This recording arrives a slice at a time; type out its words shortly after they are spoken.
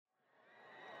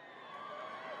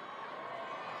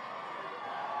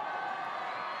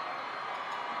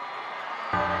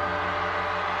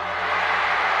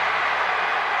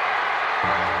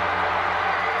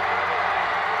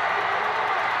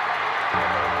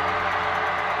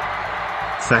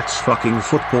That's fucking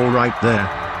football right there.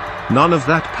 None of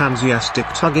that pansiastic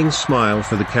tugging smile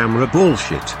for the camera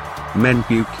bullshit. Men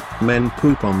puke, men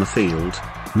poop on the field.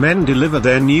 Men deliver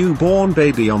their newborn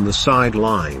baby on the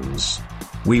sidelines.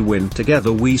 We win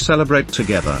together, we celebrate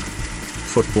together.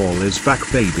 Football is back,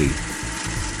 baby.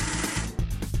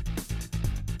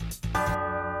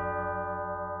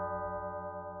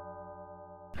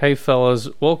 Hey fellas,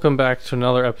 welcome back to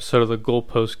another episode of the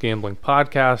Goalpost Gambling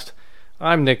Podcast.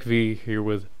 I'm Nick V, here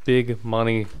with Big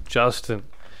Money Justin.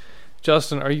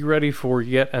 Justin, are you ready for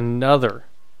yet another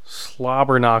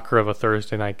slobber knocker of a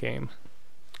Thursday night game?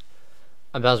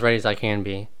 I'm about as ready as I can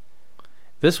be.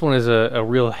 This one is a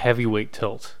real heavyweight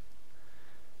tilt.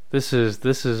 This is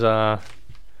one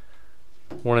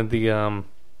of the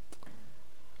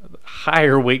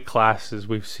higher weight classes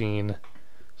we've seen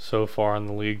so far in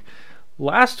the league.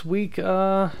 Last week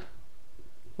was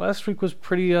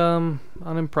pretty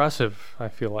unimpressive, I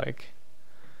feel like.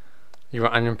 You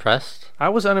were unimpressed? I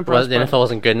was unimpressed. The NFL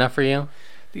wasn't good enough for you?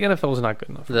 The NFL was not good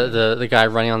enough. The guy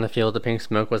running on the field, the pink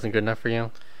smoke, wasn't good enough for you?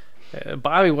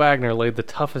 Bobby Wagner laid the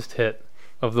toughest hit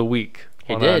of the week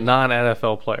on a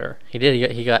non-NFL player. He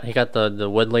did. He got the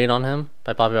wood laid on him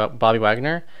by Bobby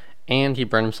Wagner, and he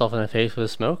burned himself in the face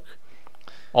with smoke.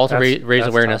 Also raised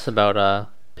awareness about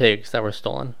pigs that were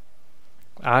stolen.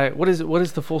 What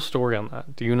is the full story on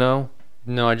that? Do you know?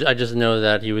 No, I just know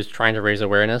that he was trying to raise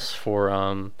awareness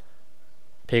for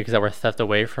pigs that were theft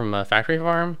away from a factory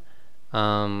farm.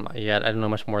 I don't know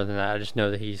much more than that. I just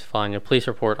know that he's filing a police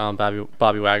report on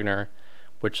Bobby Wagner,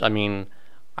 which I mean,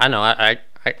 I know I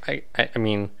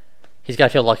mean, he's got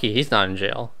to feel lucky he's not in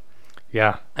jail.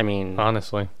 Yeah, I mean,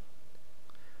 honestly.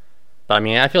 But I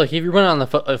mean, I feel like if you run on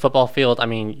the football field, I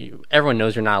mean, everyone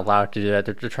knows you're not allowed to do that.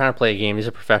 They're trying to play a game. These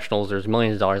are professionals. There's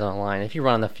millions of dollars on the line. If you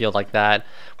run on the field like that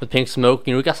with pink smoke,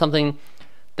 we got something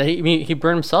that he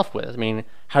burned himself with. I mean,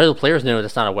 how do the players know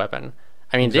that's not a weapon?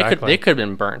 I mean, exactly. they could have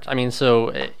been burnt. I mean,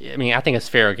 so I mean, I think it's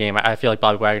fair game. I feel like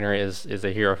Bobby Wagner is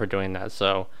a hero for doing that.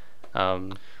 So,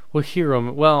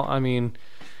 hero. Well, I mean,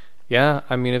 yeah.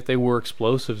 I mean, if they were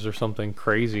explosives or something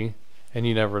crazy, and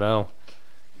you never know,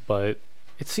 but.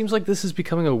 It seems like this is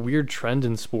becoming a weird trend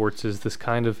in sports, is this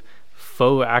kind of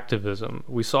faux activism.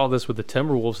 We saw this with the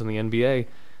Timberwolves in the NBA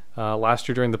last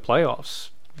year during the playoffs.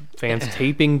 Fans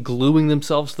taping, gluing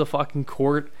themselves to the fucking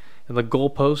court and the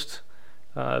goalpost.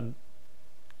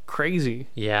 Crazy.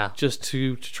 Yeah. Just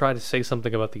to try to say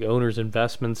something about the owner's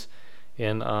investments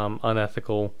in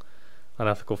unethical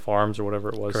farms or whatever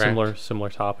it was. Correct. Similar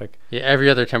topic. Yeah, every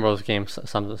other Timberwolves game,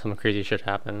 some crazy shit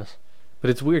happens.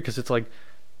 But it's weird because it's like,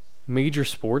 major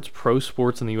sports, pro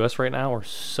sports in the U.S. right now are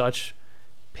such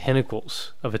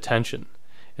pinnacles of attention.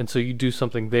 And so you do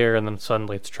something there and then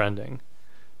suddenly it's trending.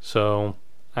 So,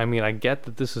 I mean, I get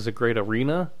that this is a great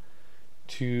arena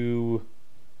to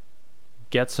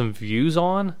get some views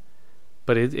on,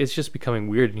 but it's just becoming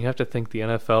weird. And you have to think the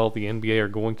NFL, the NBA are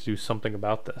going to do something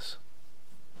about this.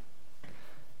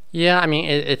 Yeah, I mean,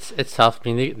 it's tough.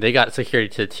 I mean, they got security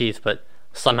to the teeth, but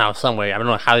somehow, some way, I don't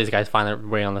know how these guys find their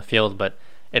way on the field, but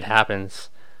it happens.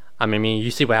 I mean, you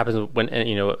see what happens when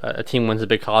a team wins a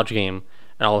big college game,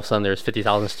 and all of a sudden there's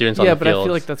 50,000 students on the field. Yeah, but I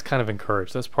feel like that's kind of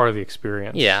encouraged. That's part of the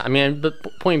experience. Yeah, I mean, but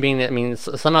point being that I mean,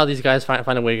 somehow these guys find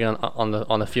a way to get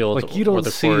on the field. Like you don't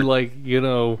see court.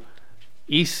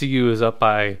 ECU is up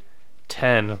by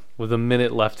 10 with a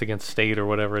minute left against State or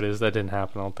whatever it is. That didn't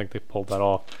happen. I don't think they pulled that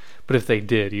off. But if they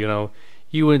did,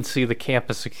 you wouldn't see the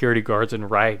campus security guards in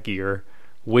riot gear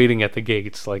waiting at the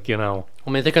gates, I mean,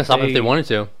 they couldn't stop him if they wanted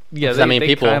to. Yeah, that many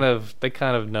people. They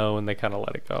kind of know, and they kind of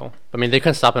let it go. I mean, they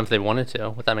couldn't stop him if they wanted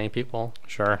to with that many people.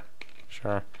 Sure.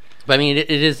 But I mean, it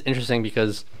is interesting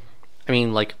because, I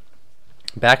mean, like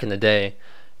back in the day,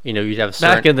 you'd have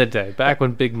back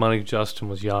when Big Money Justin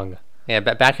was young. Yeah,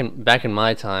 back in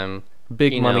my time,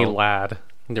 Big Money lad.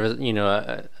 There was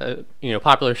a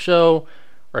popular show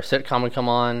or a sitcom would come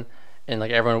on. And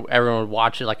like everyone would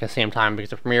watch it like at the same time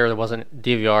because the premiere there wasn't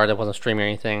DVR, there wasn't streaming or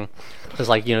anything. Because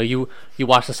you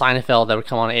watch the Seinfeld that would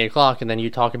come on at 8:00 and then you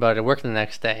talk about it at work the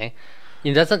next day.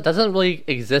 It doesn't really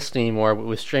exist anymore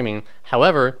with streaming.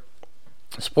 However,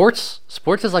 sports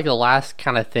is like the last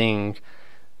kind of thing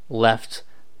left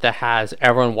that has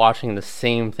everyone watching the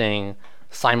same thing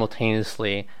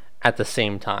simultaneously at the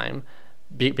same time.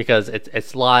 Because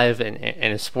it's live and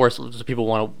it's sports, so people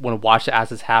want to watch it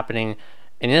as it's happening.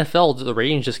 In NFL, the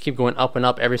ratings just keep going up and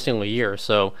up every single year.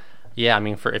 So, yeah, I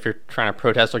mean, if you're trying to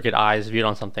protest or get eyes viewed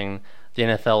on something, the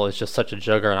NFL is just such a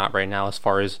juggernaut right now as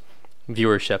far as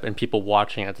viewership and people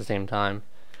watching at the same time.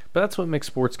 But that's what makes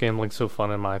sports gambling so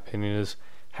fun, in my opinion, is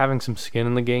having some skin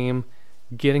in the game,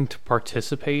 getting to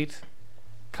participate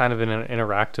kind of in an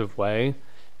interactive way.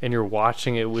 and you're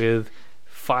watching it with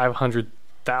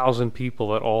 500,000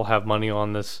 people that all have money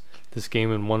on this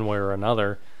game in one way or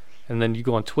another. And then you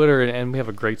go on Twitter, and we have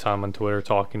a great time on Twitter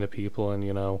talking to people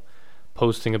and,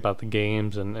 posting about the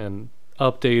games and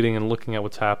updating and looking at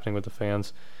what's happening with the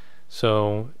fans.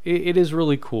 So it is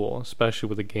really cool, especially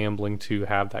with the gambling, to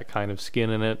have that kind of skin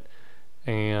in it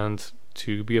and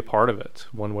to be a part of it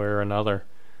one way or another.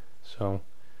 So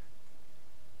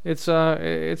it's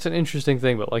an interesting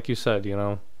thing, but like you said,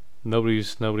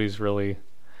 nobody's really.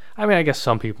 I mean, I guess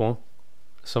some people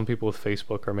with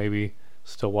Facebook are maybe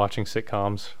still watching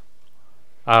sitcoms.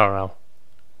 I don't know.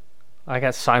 I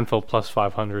got Seinfeld plus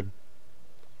 500.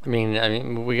 I mean, the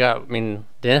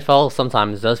NFL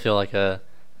sometimes does feel like a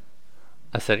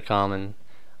sitcom, and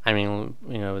I mean,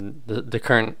 the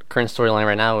current storyline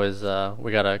right now is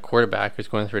we got a quarterback who's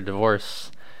going through a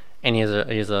divorce, and he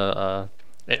has a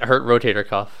hurt rotator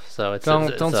cuff. So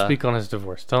don't speak on his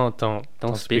divorce. Don't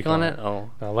speak on it.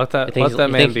 Oh, no, let that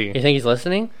man be. You think he's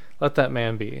listening? Let that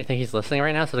man be. You think he's listening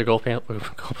right now to the Goal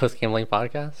Post Gambling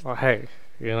podcast? Well, hey,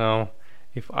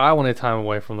 if I wanted time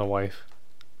away from the wife,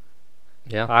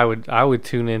 yeah, I would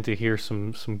tune in to hear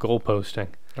some goal posting.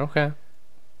 Okay.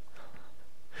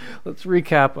 Let's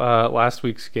recap last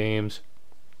week's games.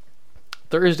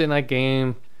 Thursday night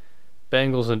game,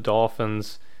 Bengals and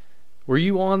Dolphins. Were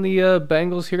you on the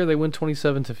Bengals here? They win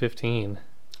 27-15.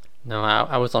 No,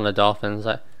 I was on the Dolphins.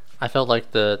 I felt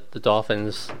like the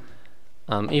Dolphins,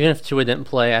 even if Tua didn't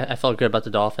play, I felt good about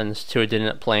the Dolphins. Tua didn't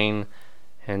end up playing,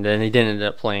 and then he didn't end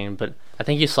up playing. But I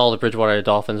think you saw the Bridgewater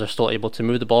Dolphins are still able to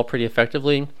move the ball pretty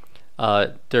effectively.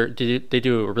 They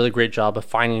do a really great job of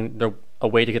finding a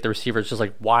way to get the receivers just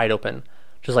like wide open.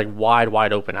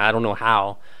 I don't know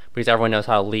how, because everyone knows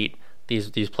how elite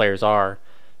these players are.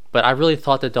 But I really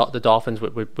thought that the Dolphins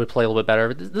would play a little bit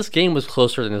better. This game was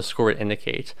closer than the score would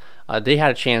indicate. They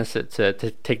had a chance to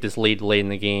take this lead late in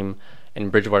the game,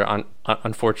 and Bridgewater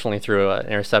unfortunately threw an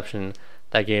interception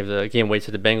that gave the game away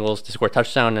to the Bengals to score a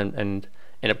touchdown and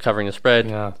end up covering the spread.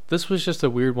 Yeah, this was just a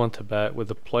weird one to bet with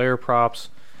the player props.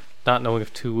 Not knowing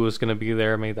if Tua was going to be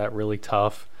there made that really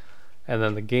tough. And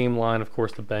then the game line, of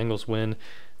course, the Bengals win.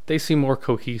 They seem more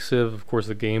cohesive. Of course,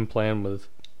 the game plan with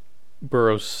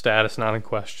Burrow's status not in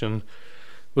question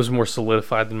was more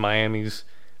solidified than Miami's.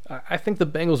 I think the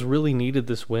Bengals really needed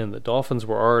this win. The Dolphins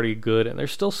were already good, and they're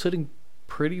still sitting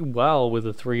pretty well with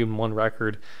a 3-1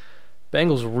 record.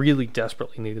 Bengals really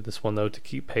desperately needed this one, though, to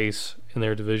keep pace in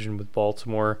their division with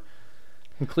Baltimore.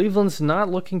 And Cleveland's not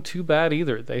looking too bad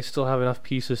either. They still have enough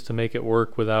pieces to make it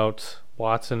work without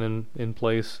Watson in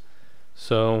place.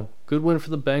 So, good win for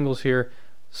the Bengals here.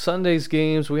 Sunday's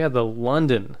games, we had the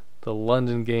London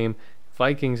game.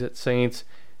 Vikings at Saints.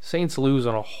 Saints lose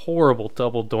on a horrible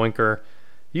double doinker.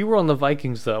 You were on the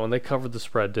Vikings, though, and they covered the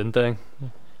spread, didn't they?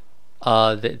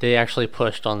 They actually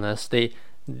pushed on this. They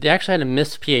actually had a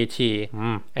missed PAT,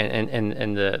 and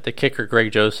the kicker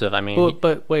Greg Joseph. I mean,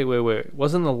 but wait,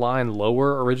 wasn't the line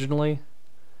lower originally?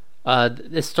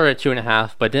 It started at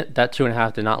 2.5, but that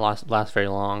 2.5 did not last very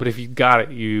long. But if you got it,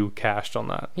 you cashed on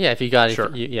that. Yeah, if you got it,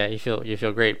 sure. you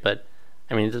feel great. But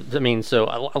I mean,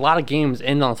 so a lot of games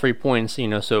end on 3 points.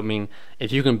 So I mean,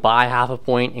 if you can buy half a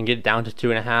point and get it down to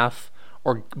 2.5,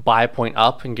 or buy a point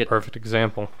up and get perfect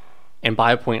example, and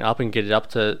buy a point up and get it up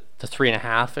to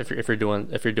 3.5 if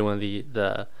you're doing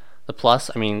the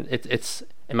plus. I mean, it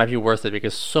might be worth it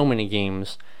because so many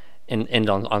games end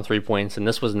on 3 points, and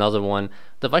this was another one.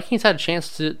 The Vikings had a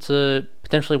chance to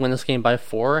potentially win this game by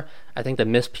 4. I think the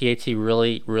missed PAT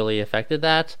really affected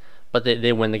that, but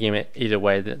they win the game either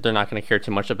way. They're not going to care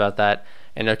too much about that.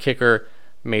 And their kicker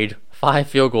made 5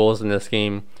 field goals in this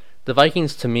game. The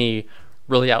Vikings, to me,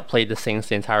 really outplayed the Saints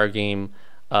the entire game.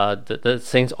 The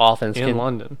Saints offense in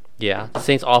London. Yeah, the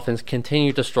Saints offense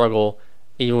continued to struggle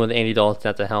even with Andy Dalton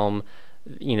at the helm.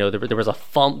 There was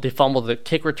they fumbled the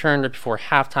kick return before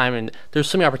halftime, and there's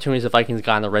so many opportunities the Vikings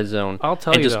got in the red zone. I'll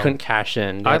tell you, just couldn't cash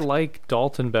in. I like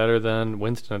Dalton better than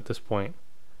Winston at this point.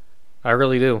 I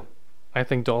really do. I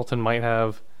think Dalton might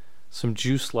have some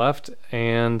juice left,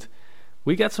 and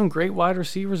we got some great wide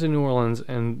receivers in New Orleans,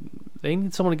 and they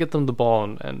need someone to get them the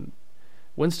ball, and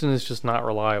Winston is just not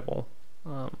reliable.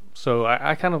 So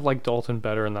I kind of like Dalton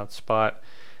better in that spot.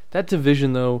 That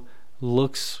division, though,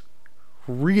 looks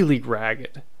really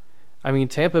ragged. I mean,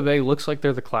 Tampa Bay looks like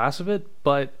they're the class of it,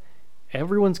 but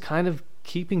everyone's kind of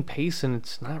keeping pace, and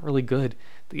it's not really good.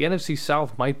 The NFC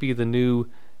South might be the new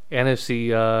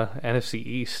NFC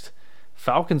East.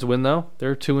 Falcons win, though.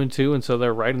 They're 2-2, and so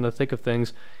they're right in the thick of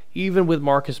things. Even with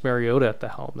Marcus Mariota at the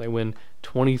helm, they win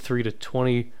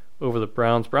 23-20 over the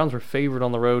Browns. Browns were favored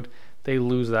on the road. They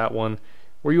lose that one.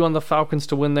 Were you on the Falcons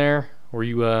to win there? Were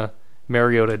you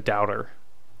Mariota doubter.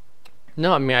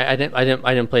 No, I mean I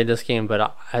didn't play this game,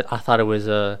 but I thought it was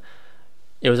a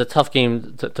tough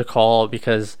game to call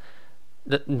because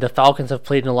the Falcons have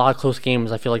played in a lot of close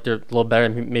games. I feel like they're a little better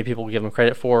than maybe people give them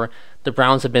credit for. The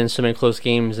Browns have been in so many close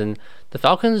games, and the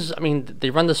Falcons, I mean, they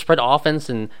run the spread offense,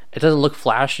 and it doesn't look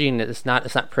flashy, and it's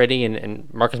not pretty,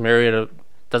 and Marcus Mariota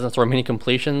doesn't throw many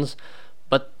completions,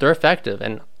 but they're effective.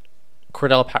 And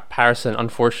Cordell Patterson,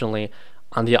 unfortunately,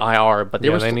 on the IR, but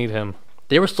they need him.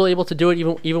 They were still able to do it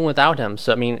even without him.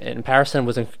 So I mean, and Patterson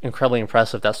was incredibly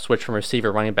impressive. That switch from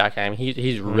receiver running back. I mean,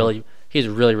 he's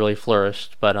really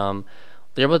flourished. But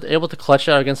they're able to clutch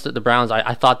out against the Browns.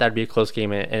 I thought that'd be a close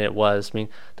game, and it was. I mean,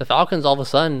 the Falcons all of a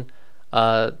sudden,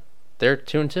 they're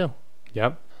 2-2.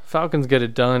 Yep, Falcons get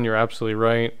it done. You're absolutely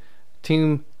right.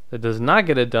 Team that does not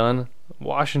get it done,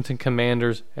 Washington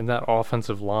Commanders and that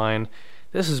offensive line.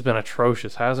 This has been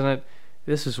atrocious, hasn't it?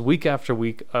 This is week after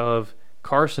week of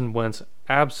Carson Wentz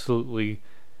absolutely.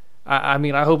 I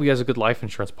mean, I hope he has a good life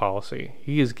insurance policy.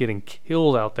 He is getting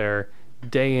killed out there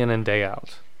day in and day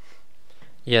out.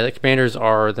 Yeah, the Commanders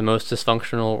are the most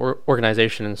dysfunctional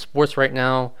organization in sports right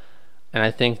now, and I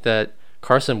think that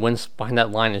Carson Wentz behind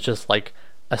that line is just like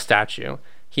a statue.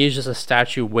 He is just a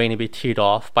statue waiting to be teed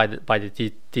off by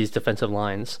these defensive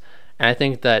lines. And I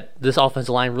think that this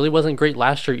offensive line really wasn't great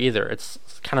last year either. It's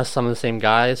kind of some of the same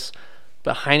guys,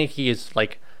 but Heineke is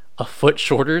like a foot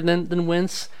shorter than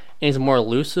Wentz, and he's more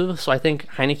elusive. So I think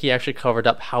Heineke actually covered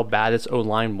up how bad his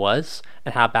O-line was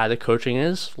and how bad the coaching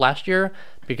is last year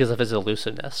because of his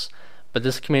elusiveness. But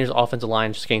this Commanders' offensive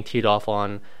line is just getting teed off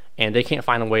on, and they can't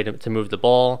find a way to move the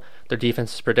ball. Their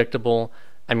defense is predictable.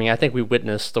 I mean, I think we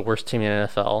witnessed the worst team in the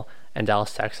NFL in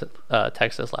Dallas,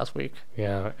 Texas last week.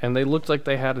 Yeah, and they looked like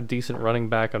they had a decent running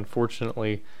back.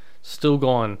 Unfortunately, still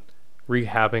gone,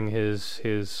 rehabbing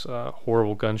his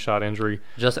horrible gunshot injury.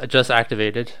 Just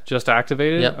activated. Just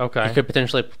activated? Yep. Okay. He could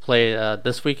potentially play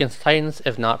this week against Titans,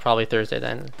 if not, probably Thursday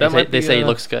then. They say he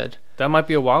looks good. That might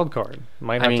be a wild card.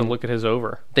 Might have to look at his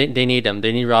over. They need him.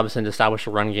 They need Robinson to establish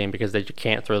a run game because they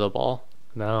can't throw the ball.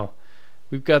 No.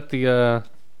 We've got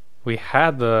we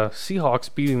had the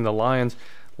Seahawks beating the Lions.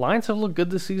 Lions have looked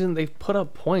good this season. They've put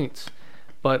up points.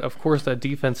 But, of course, that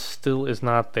defense still is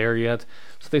not there yet.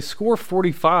 So they score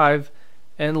 45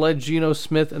 and let Geno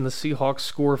Smith and the Seahawks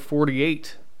score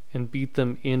 48 and beat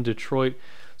them in Detroit.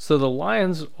 So the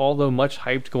Lions, although much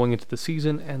hyped going into the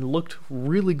season and looked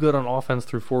really good on offense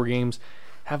through 4 games,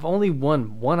 have only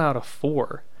won 1 out of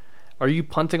 4. Are you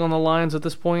punting on the Lions at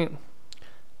this point?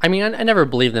 I mean, I never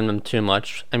believed in them too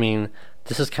much. I mean,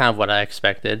 this is kind of what I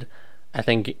expected. I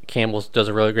think Campbell does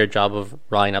a really great job of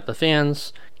rallying up the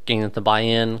fans, getting them to buy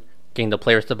in, getting the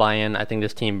players to buy in. I think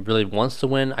this team really wants to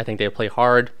win. I think they play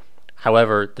hard.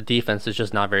 However, the defense is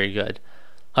just not very good.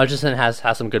 Hutchinson has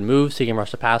some good moves. He can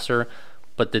rush the passer,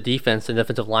 but the defense and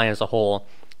defensive line as a whole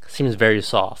seems very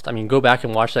soft. I mean, go back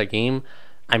and watch that game.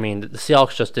 I mean, the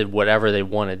Seahawks just did whatever they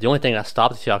wanted. The only thing that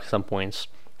stopped the Seahawks at some points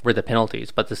were the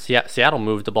penalties, but the Seattle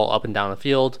moved the ball up and down the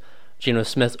field. Geno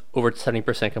Smith over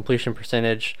 70% completion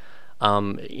percentage.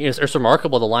 It's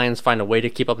remarkable the Lions find a way to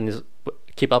keep up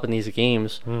in these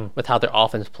games with how their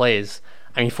offense plays.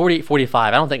 I mean, 48-45,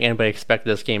 I don't think anybody expected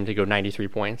this game to go 93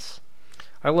 points.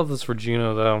 I love this for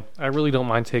Geno, though. I really don't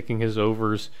mind taking his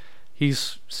overs.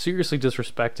 He's seriously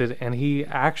disrespected, and he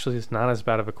actually is not as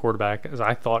bad of a quarterback as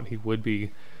I thought he would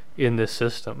be in this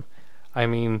system. I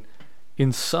mean,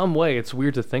 in some way, it's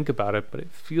weird to think about it, but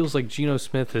it feels like Geno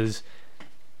Smith is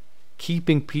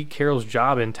keeping Pete Carroll's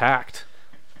job intact.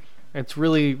 It's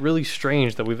really, really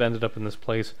strange that we've ended up in this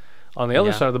place. On the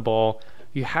other side of the ball,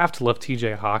 you have to love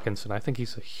T.J. Hawkinson. I think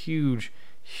he's a huge,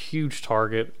 huge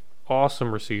target,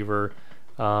 awesome receiver,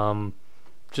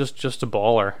 just a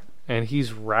baller. And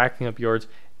he's racking up yards.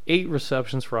 8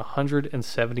 receptions for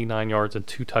 179 yards and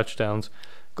 2 touchdowns.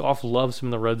 Goff loves him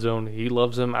in the red zone. He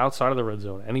loves him outside of the red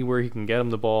zone. Anywhere he can get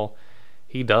him the ball,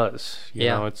 he does. You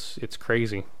know, it's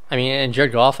crazy. I mean, and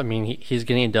Jared Goff, I mean, he's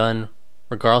getting it done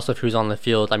regardless of who's on the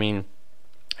field. I mean,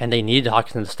 and they needed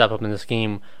Hawkinson to step up in this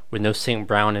game with no St.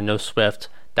 Brown and no Swift.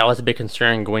 That was a big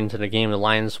concern going into the game. The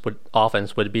Lions'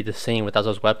 offense would be the same without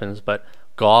those weapons, but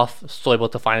Goff still able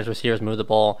to find his receivers, move the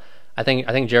ball. I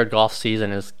think Jared Goff's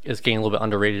season is getting a little bit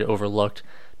underrated, overlooked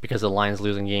because of the Lions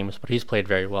losing games, but he's played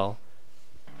very well.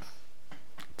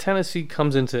 Tennessee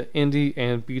comes into Indy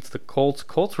and beats the Colts.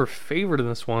 Colts were favored in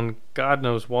this one. God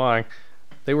knows why.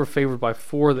 They were favored by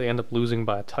 4. They end up losing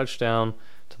by a touchdown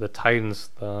to the Titans,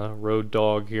 the road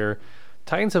dog here.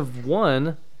 Titans have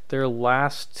won their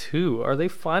last 2. Are they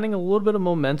finding a little bit of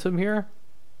momentum here?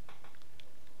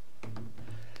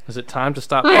 Is it time to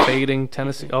stop fading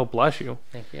Tennessee? Oh, bless you.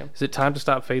 Thank you. Is it time to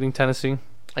stop fading Tennessee?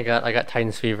 I got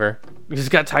Titans fever. You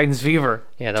just got Titans fever.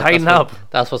 Yeah, Tighten up.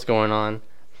 That's what's going on.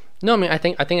 No, I mean I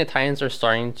think the Titans are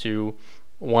starting to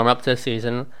warm up to the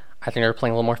season. I think they're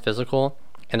playing a little more physical,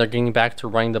 and they're getting back to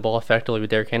running the ball effectively with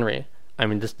Derrick Henry. I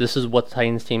mean, this is what the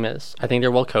Titans team is. I think they're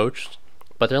well coached,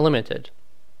 but they're limited.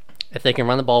 If they can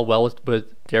run the ball well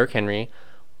with Derrick Henry,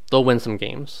 they'll win some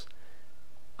games.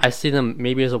 I see them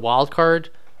maybe as a wild card,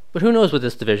 but who knows with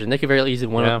this division? They could very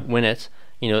easily win it.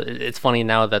 You know, it's funny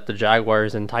now that the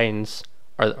Jaguars and Titans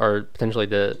are potentially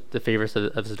the favorites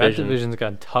of this division. That division's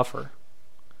gotten tougher.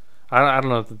 I don't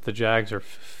know if the Jags are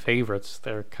favorites.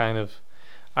 They're kind of...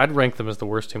 I'd rank them as the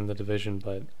worst team in the division,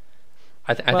 but...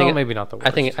 I think maybe not the worst.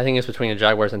 I think it's between the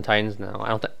Jaguars and Titans now.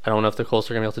 I don't know if the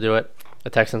Colts are going to be able to do it. The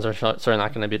Texans are certainly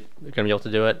not going to be able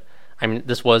to do it. I mean,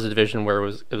 this was a division where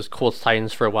it was Colts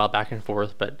Titans for a while back and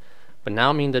forth, but now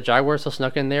I mean the Jaguars have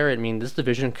snuck in there. I mean this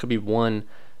division could be won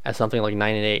at something like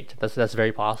 9-8. That's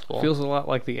very possible. Feels a lot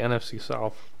like the NFC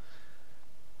South.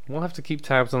 We'll have to keep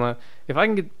tabs on that. If I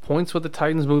can get points with the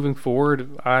Titans moving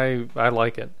forward, I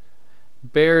like it.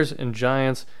 Bears and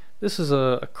Giants. This is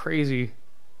a crazy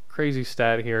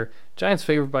stat here. Giants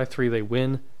favored by 3. They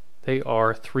win. They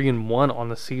are 3-1 on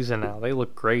the season now. They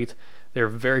look great. They're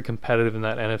very competitive in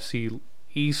that NFC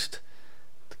East.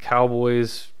 The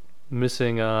Cowboys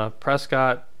missing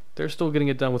Prescott. They're still getting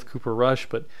it done with Cooper Rush,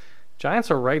 but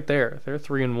Giants are right there. They're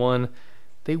 3-1.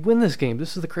 They win this game.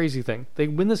 This is the crazy thing. They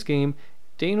win this game.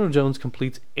 Daniel Jones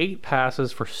completes 8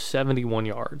 passes for 71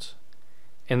 yards,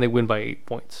 and they win by 8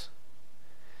 points.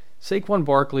 Saquon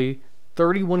Barkley,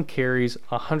 31 carries,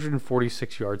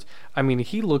 146 yards. I mean,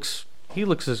 he looks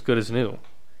as good as new.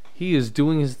 He is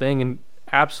doing his thing and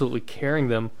absolutely carrying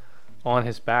them on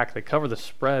his back. They cover the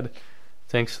spread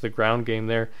thanks to the ground game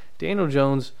there. Daniel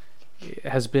Jones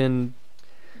has been,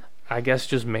 I guess,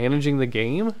 just managing the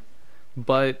game,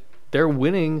 but they're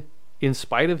winning in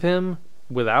spite of him.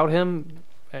 Without him,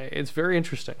 it's very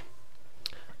interesting.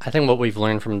 I think what we've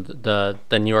learned from the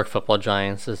New York Football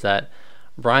Giants is that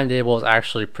Brian Daboll is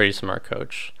actually a pretty smart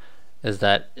coach. Is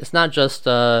that it's not just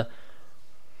coaching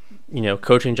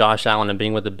Josh Allen and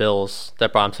being with the Bills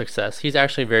that brought him success. He's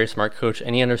actually a very smart coach,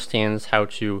 and he understands how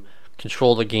to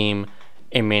control the game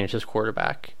and manage his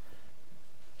quarterback.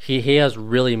 He has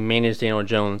really managed Daniel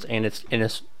Jones, and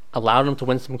it's allowed him to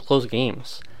win some close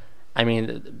games. I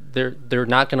mean, they're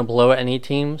not going to blow at any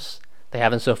teams. They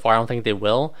haven't so far. I don't think they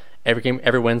will.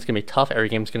 Every win's going to be tough. Every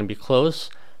game's going to be close.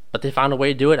 But they found a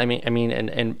way to do it. I mean,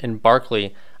 and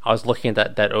Barkley, I was looking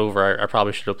at that over. I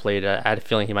probably should have played. I had a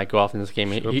feeling he might go off in this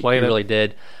game. He really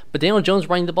did. But Daniel Jones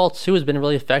running the ball too has been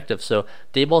really effective. So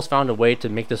Daboll's found a way to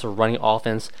make this a running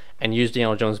offense and use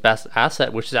Daniel Jones' best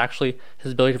asset, which is actually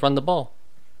his ability to run the ball.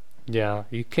 Yeah,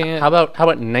 you can't. How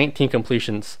about 19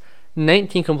 completions?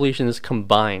 19 completions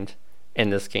combined in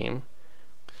this game.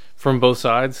 From both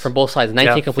sides?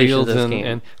 19 completions in this game.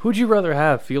 And who'd you rather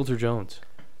have, Fields or Jones?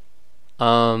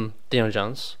 Daniel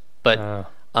Jones. But,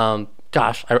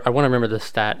 gosh, I want to remember this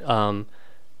stat.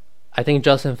 I think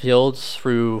Justin Fields,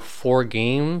 through 4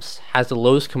 games, has the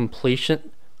lowest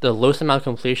amount of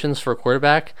completions for a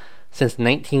quarterback since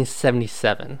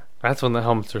 1977. That's when the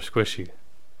helmets are squishy.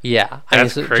 Yeah.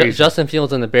 That's crazy. Justin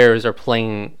Fields and the Bears are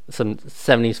playing some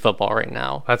 70s football right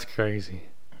now. That's crazy.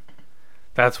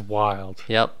 That's wild.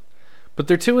 Yep. But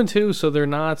they're 2-2, so they're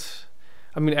not...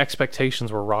 I mean,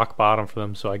 expectations were rock bottom for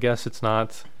them, so I guess it's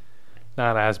not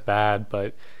as bad,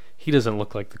 but he doesn't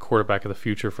look like the quarterback of the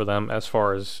future for them as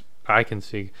far as I can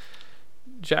see.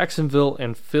 Jacksonville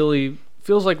and Philly,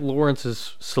 feels like Lawrence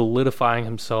is solidifying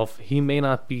himself. He may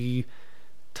not be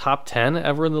top 10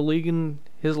 ever in the league in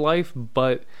his life,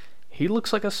 but he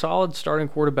looks like a solid starting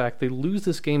quarterback. They lose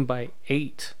this game by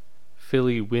 8.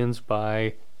 Philly wins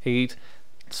by 8.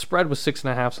 The spread was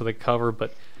 6.5, so they cover,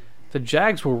 but the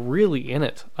Jags were really in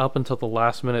it up until the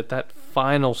last minute. That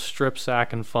final strip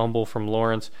sack and fumble from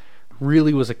Lawrence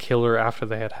really was a killer after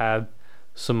they had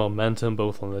some momentum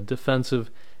both on the defensive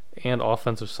and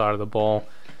offensive side of the ball.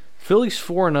 Philly's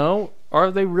 4-0.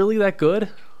 Are they really that good?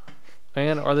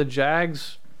 And are the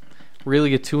Jags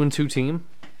really a 2-2 team?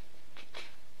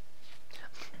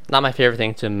 Not my favorite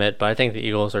thing to admit, but I think the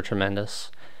Eagles are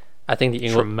tremendous. I think the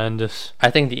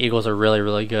Eagles are really,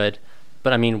 really good.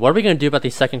 But, I mean, what are we going to do about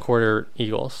these second quarter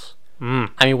Eagles?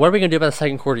 What are we going to do about the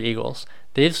second quarter Eagles?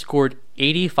 They've scored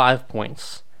 85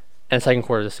 points in the second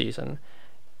quarter of the season.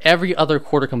 Every other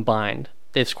quarter combined,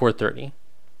 they've scored 30.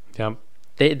 Yep.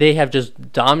 They have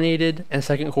just dominated in the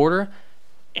second quarter.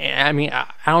 I mean, I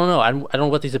don't know. I don't know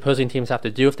what these opposing teams have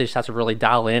to do, if they just have to really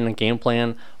dial in and game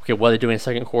plan, okay, what they do in the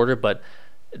second quarter, but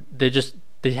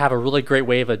they have a really great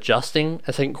way of adjusting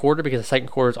a second quarter, because the second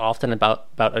quarter is often about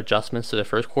adjustments to the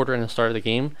first quarter and the start of the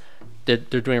game. They're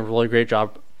doing a really great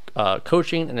job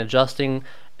coaching and adjusting,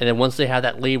 and then once they have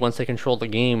that lead, once they control the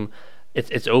game,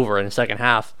 it's over in the second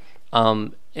half.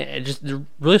 And just the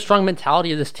really strong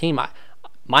mentality of this team.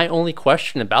 My only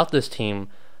question about this team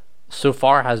so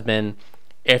far has been,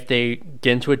 if they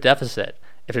get into a deficit,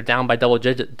 if they're down by double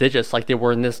digits like they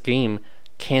were in this game,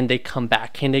 can they come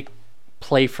back? Can they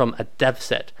play from a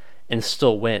deficit and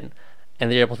still win?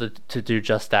 And they're able to do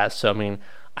just that. So, I mean,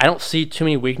 I don't see too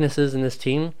many weaknesses in this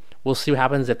team. We'll see what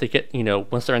happens if they get,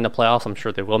 once they're in the playoffs. I'm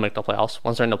sure they will make the playoffs.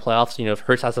 Once they're in the playoffs, if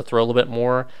Hurts has to throw a little bit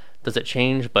more, does it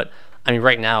change? But, I mean,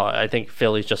 right now, I think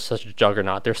Philly's just such a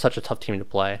juggernaut. They're such a tough team to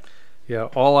play. Yeah,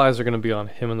 all eyes are going to be on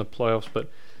him in the playoffs, but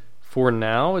for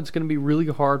now, it's going to be really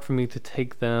hard for me to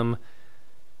take them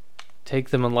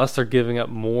unless they're giving up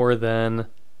more than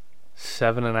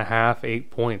 7.5,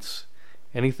 8 points.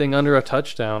 Anything under a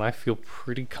touchdown, I feel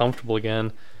pretty comfortable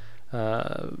again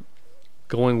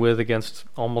going with against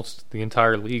almost the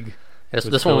entire league. Yes,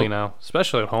 with this Philly one now,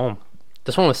 especially at home.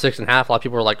 This one was 6.5. A lot of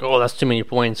people were like, "Oh, that's too many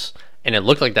points," and it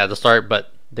looked like that at the start,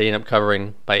 but they ended up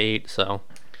covering by 8.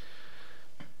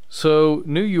 So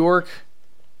New York,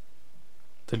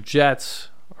 the Jets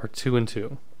are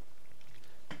 2-2.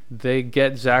 They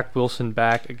get Zach Wilson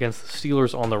back against the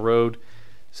Steelers on the road.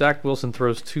 Zach Wilson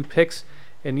throws 2 picks,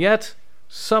 and yet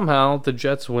somehow the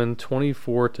Jets win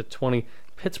 24-20.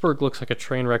 Pittsburgh looks like a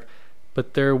train wreck,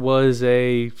 but there was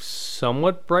a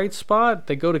somewhat bright spot.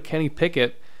 They go to Kenny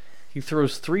Pickett. He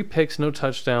throws 3 picks, no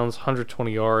touchdowns,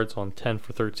 120 yards on 10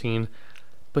 for 13.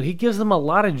 But he gives them a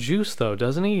lot of juice, though,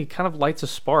 doesn't he? He kind of lights a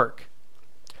spark.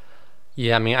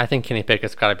 Yeah, I mean, I think Kenny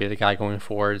Pickett's got to be the guy going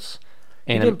forwards.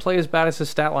 And he didn't play as bad as his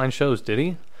stat line shows, did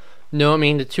he? No, I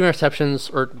mean, the 2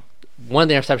 interceptions, or one of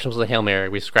the interceptions was a Hail Mary.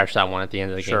 We scratched that one at the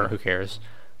end of the game. Who cares?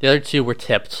 The other 2 were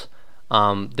tipped.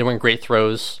 They weren't great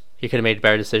throws. He could have made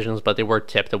better decisions, but they were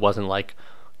tipped. It wasn't like,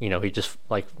 he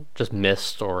just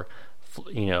missed or,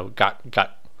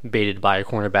 got baited by a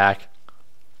cornerback.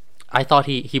 I thought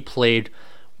he played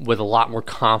with a lot more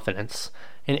confidence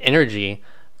and energy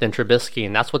than Trubisky,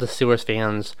 and that's what the Steelers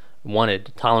fans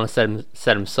wanted. Tomlin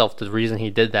said himself the reason he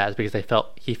did that is because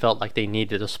he felt like they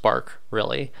needed a spark,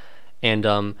 really. And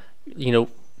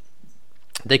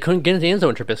they couldn't get into the end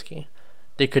zone with Trubisky.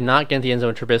 They could not get into the end zone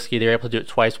with Trubisky. They were able to do it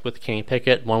twice with Kenny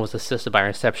Pickett. One was assisted by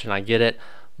interception, I get it,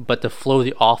 but the flow of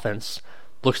the offense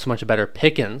looks so much better.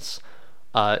 Pickens,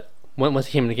 once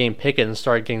he came in the game, Pickens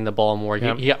started getting the ball more.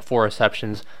 He got 4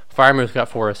 receptions. Freiermuth got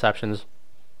 4 receptions.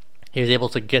 He was able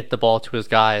to get the ball to his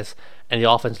guys, and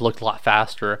the offense looked a lot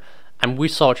faster. I mean, we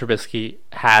saw what Trubisky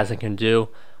has and can do.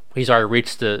 He's already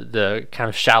reached the kind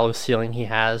of shallow ceiling he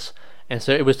has, and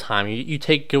so it was time. You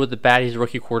take good with the bad. He's a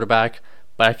rookie quarterback,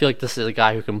 but I feel like this is a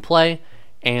guy who can play,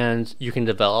 and you can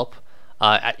develop.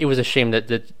 It was a shame that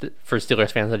for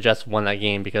Steelers fans, the Jets won that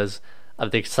game because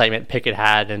of the excitement Pickett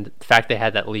had and the fact they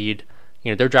had that lead.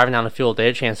 They're driving down the field. They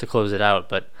had a chance to close it out,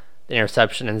 but the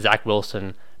interception and Zach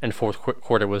Wilson in fourth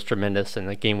quarter was tremendous, and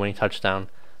the game-winning touchdown.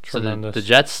 Tremendous. So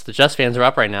the Jets fans are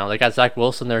up right now. They got Zach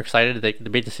Wilson. They're excited. They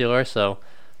beat the Steelers, so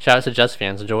shout out to Jets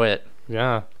fans. Enjoy it.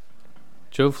 Yeah.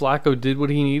 Joe Flacco did what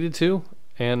he needed to,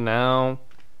 and now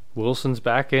Wilson's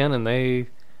back in, and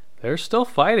they're still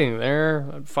fighting. They're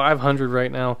at 500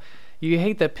 right now. You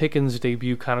hate that Pickens'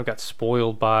 debut kind of got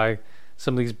spoiled by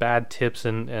some of these bad tips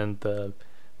and the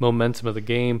momentum of the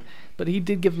game, but he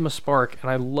did give them a spark,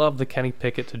 and I love the Kenny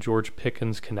Pickett to George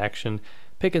Pickens connection.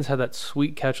 Pickens had that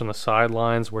sweet catch on the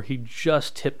sidelines where he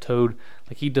just tiptoed,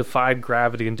 like he defied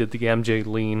gravity and did the MJ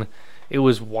lean. It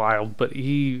was wild, but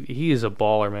he is a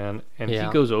baller, man, and he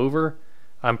goes over.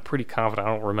 I'm pretty confident.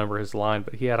 I don't remember his line,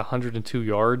 but he had 102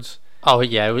 yards. Oh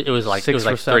yeah, it was like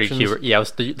 32. Yeah,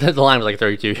 the line was like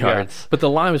 32 yards. But the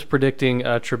line was predicting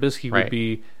Trubisky would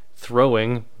be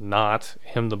throwing, not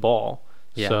him the ball.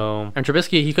 Yeah. So, and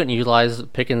Trubisky, he couldn't utilize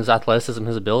Pickens' athleticism,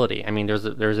 his ability. I mean, there's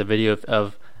a video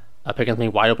of Pickens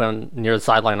being wide open near the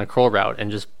sideline on a curl route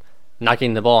and just not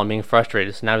getting the ball and being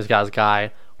frustrated. So now he's got his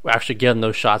guy who actually give him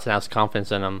those shots and has confidence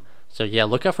in him. So yeah,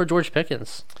 look out for George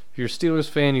Pickens. If you're a Steelers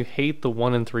fan, you hate the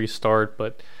 1-3 start,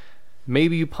 but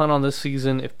maybe you punt on this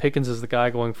season. If Pickens is the guy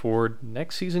going forward,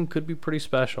 next season could be pretty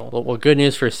special. Well, good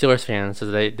news for Steelers fans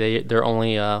is they're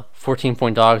only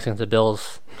 14-point dogs against the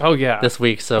Bills. Oh yeah, this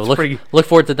week. So look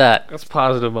forward to that. That's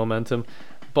positive momentum.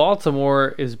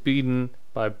 Baltimore is beaten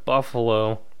by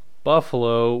Buffalo.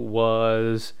 Buffalo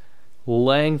was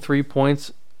laying 3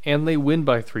 points, and they win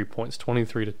by 3 points,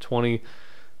 23-20.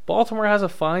 Baltimore has a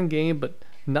fine game, but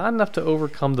not enough to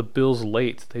overcome the Bills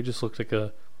late. They just looked like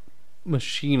a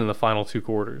machine in the final 2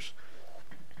 quarters.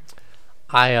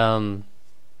 Gosh,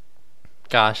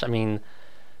 I mean,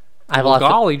 I have a lot.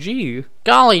 Golly gee,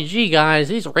 Guys,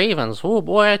 these Ravens. Oh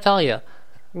boy, I tell you.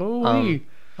 ooh-wee.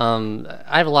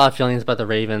 I have a lot of feelings about the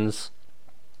Ravens.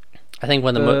 I think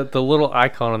when the little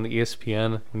icon on the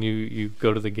ESPN when you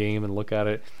go to the game and look at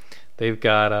it, they've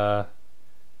got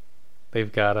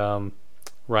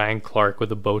Ryan Clark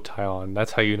with a bow tie on.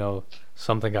 That's how you know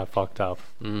something got fucked up.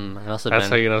 That's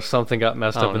how you know something got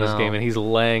messed up in this game, and he's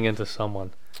laying into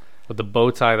someone with the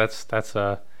bow tie. That's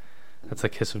a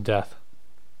kiss of death.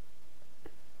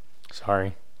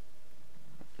 Sorry.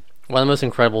 One of the most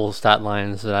incredible stat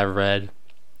lines that I've read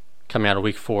coming out of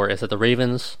Week 4 is that the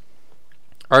Ravens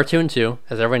are 2-2,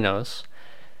 as everyone knows.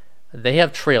 They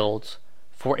have trailed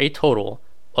for a total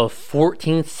of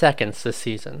 14 seconds this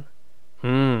season.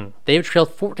 They've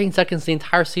trailed 14 seconds the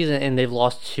entire season, and they've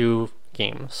lost 2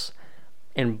 games.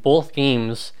 And both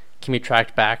games can be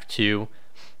tracked back to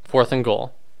 4th and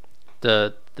goal.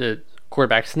 The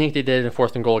quarterback sneak they did in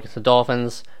 4th and goal against the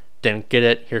Dolphins, didn't get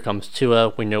it. Here comes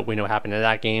Tua. We know what happened in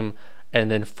that game.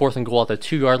 And then 4th and goal at the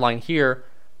 2-yard line here.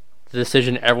 The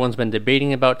decision everyone's been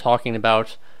debating about, talking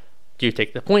about. Do you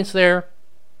take the points there?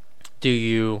 Do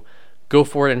you go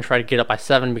for it and try to get up by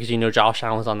 7 because you know Josh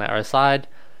Allen's on the other side?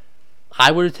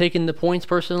 I would have taken the points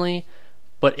personally,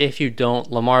 but if you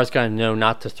don't, Lamar's got to know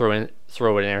not to throw an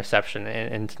interception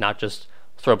and to not just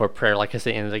throw up a prayer like it's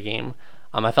the end of the game.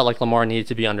 I felt like Lamar needed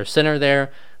to be under center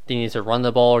there. They needed to run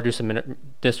the ball or do some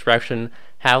misdirection.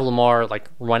 Have Lamar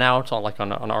run out on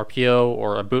an RPO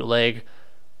or a bootleg.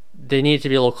 They needed to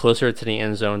be a little closer to the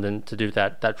end zone than to do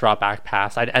that drop back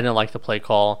pass. I didn't like the play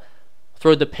call.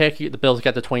 Throw the pick. The Bills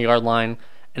get the 20-yard line,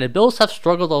 and the Bills have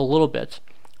struggled a little bit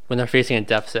when they're facing a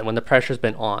deficit, when the pressure's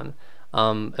been on.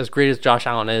 As great as Josh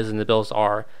Allen is and the Bills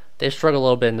are, they struggle a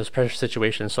little bit in those pressure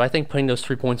situations. So I think putting those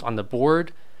 3 points on the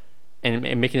board and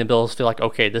making the Bills feel like,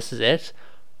 okay, this is it,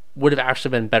 would have actually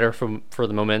been better for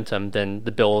the momentum than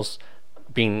the Bills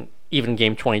being even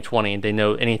game 2020. They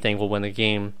know anything will win the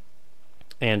game.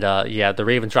 And the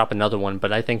Ravens drop another one,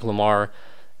 but I think Lamar,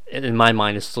 in my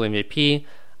mind, is still MVP.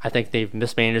 I think they've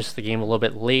mismanaged the game a little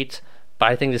bit late, but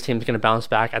I think this team's going to bounce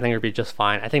back. I think it'll be just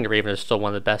fine. I think the Ravens are still one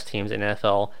of the best teams in the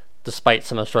NFL, despite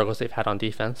some of the struggles they've had on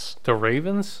defense. The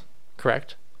Ravens?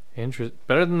 Correct.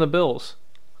 Better than the Bills.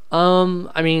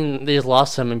 I mean, they just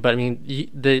lost some, but I mean, you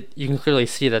can clearly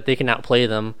see that they can outplay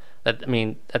them. At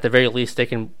the very least, they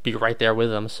can be right there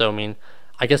with them. So, I mean,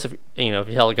 I guess if you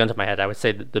held a gun to my head, I would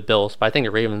say the Bills, but I think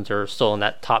the Ravens are still in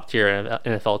that top tier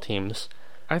NFL teams.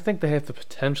 I think they have the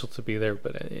potential to be there,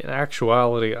 but in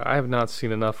actuality, I have not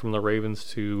seen enough from the Ravens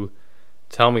to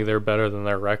tell me they're better than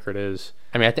their record is.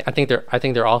 I mean, I think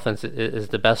their offense is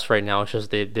the best right now. It's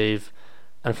just they've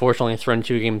unfortunately thrown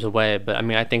 2 games away, but I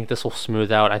mean, I think this will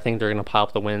smooth out. I think they're going to pile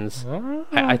up the wins. I don't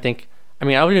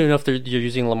even know if you're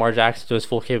using Lamar Jackson to his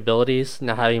full capabilities,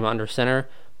 not having him under center,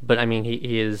 but I mean,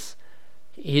 he's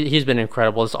been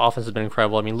incredible. His offense has been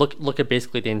incredible. I mean, look at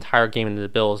basically the entire game into the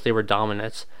Bills. They were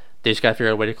dominant. They just got to figure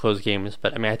out a way to close games.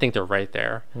 But I mean, I think they're right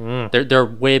there. They're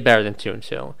way better than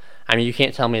 2-2. I mean, you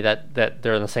can't tell me that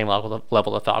they're on the same level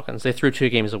of the Falcons. They threw 2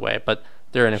 games away, but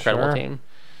they're an incredible team.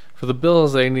 For the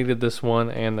Bills, they needed this one,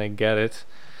 and they get it.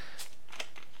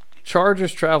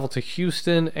 Chargers travel to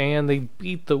Houston, and they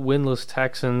beat the winless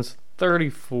Texans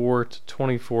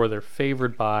 34-24. They're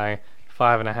favored by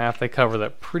 5.5. They cover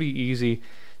that pretty easy.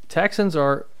 Texans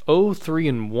are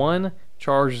 0-3-1.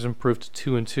 Chargers improved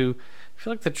to 2-2. I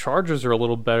feel like the Chargers are a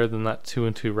little better than that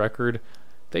 2-2 record.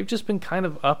 They've just been kind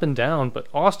of up and down, but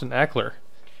Austin Eckler,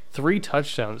 3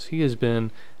 touchdowns. He has been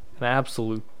an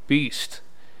absolute beast.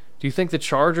 Do you think the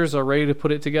Chargers are ready to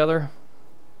put it together?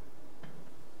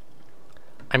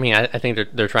 I mean, I think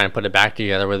they're trying to put it back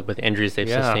together with injuries they've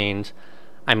sustained.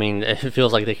 I mean, it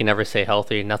feels like they can never stay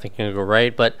healthy. Nothing can go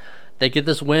right, but they get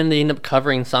this win. They end up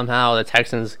covering somehow. The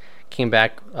Texans came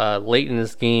back late in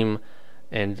this game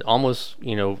and almost,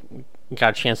 got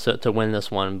a chance to win this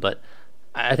one. But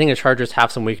I think the Chargers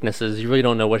have some weaknesses. You really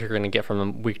don't know what you're going to get from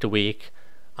them week to week.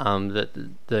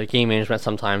 The game management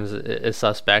sometimes is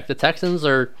suspect. The Texans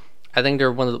I think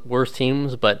they're one of the worst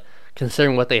teams, but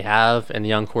considering what they have and the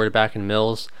young quarterback in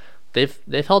Mills, they've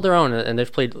held their own and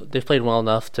they've played well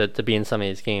enough to be in some of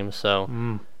these games.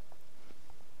 So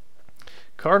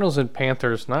Cardinals and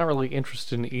Panthers, not really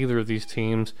interested in either of these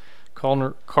teams.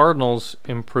 Cardinals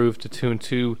improved to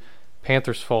 2-2.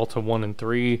 Panthers fall to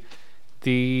 1-3.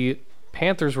 The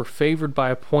Panthers were favored by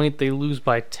a point. They lose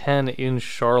by 10 in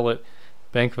Charlotte.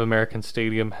 Bank of America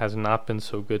Stadium has not been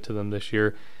so good to them this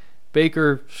year.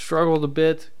 Baker struggled a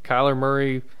bit. Kyler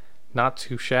Murray, not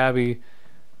too shabby.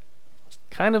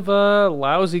 Kind of a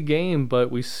lousy game, but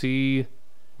we see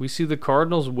We see the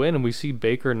Cardinals win, and we see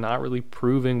Baker not really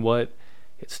proving what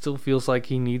it still feels like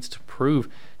he needs to prove.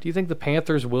 Do you think the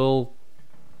Panthers will...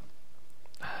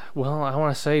 Well, I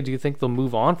want to say, do you think they'll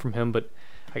move on from him? But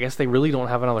I guess they really don't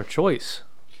have another choice.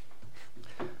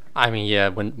 I mean, yeah,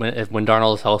 when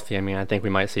Darnold is healthy, I mean, I think we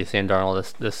might see Sam Darnold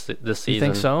this season. You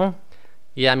think so?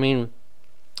 Yeah, I mean,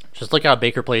 just look how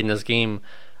Baker played in this game.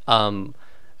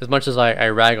 As much as I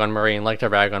rag on Murray and like to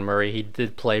rag on Murray, he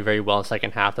did play very well in the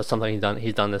second half. That's something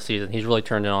he's done this season. He's really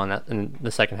turned it on in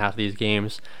the second half of these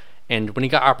games. And when he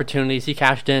got opportunities, he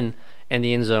cashed in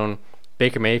the end zone.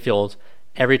 Baker Mayfield,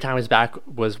 every time his back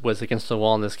was against the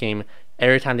wall in this game,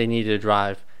 every time they needed a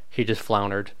drive, he just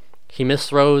floundered. He missed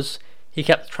throws. He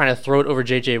kept trying to throw it over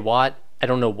J.J. Watt. I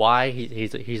don't know why.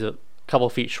 He's a couple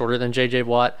feet shorter than J.J.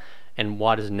 Watt, and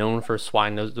Watt is known for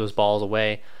swatting those balls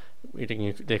away.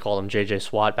 They called him J.J.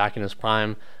 Swat back in his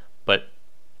prime. But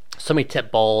so many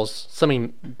tip balls, so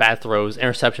many bad throws,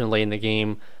 interception late in the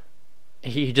game.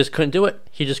 He just couldn't do it.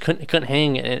 He just couldn't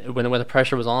hang when the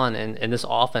pressure was on, and this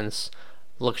offense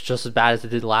looks just as bad as it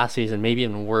did last season, maybe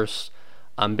even worse.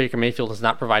 Baker Mayfield does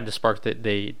not provide the spark that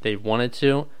they wanted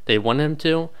to. They wanted him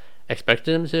to,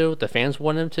 expected him to, the fans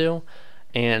wanted him to,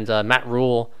 and Matt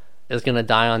Rule is going to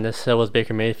die on this hill as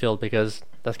Baker Mayfield because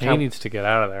he needs to get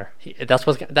out of there. That's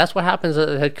what happens as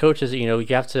a head coach is, you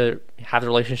have to have the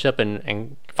relationship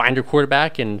and find your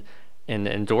quarterback and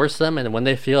endorse them, and when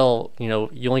they feel, you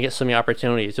only get so many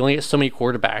opportunities, you only get so many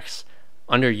quarterbacks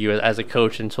under you as a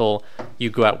coach until you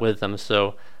go out with them.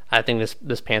 So I think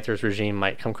this Panthers regime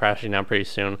might come crashing down pretty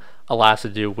soon. A lot has to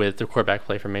do with the quarterback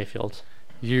play for Mayfield.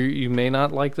 You may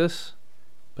not like this,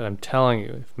 but I'm telling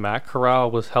you, if Matt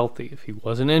Corral was healthy, if he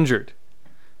wasn't injured,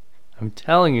 I'm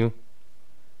telling you.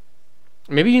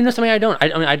 Maybe you know something I don't.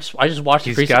 I just watched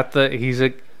the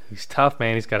preseason. He's tough,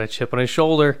 man. He's got a chip on his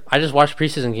shoulder. I just watched a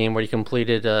preseason game where he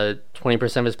completed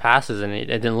 20% of his passes, and it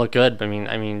didn't look good. I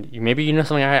mean, maybe you know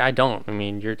something I don't. I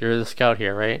mean, you're the scout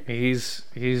here, right? He's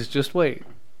just wait.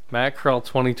 Matt Corral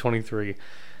 2023.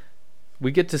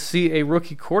 We get to see a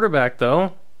rookie quarterback,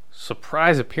 though.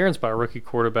 Surprise appearance by a rookie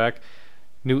quarterback.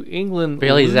 New England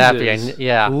Bailey Zappi,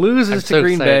 loses to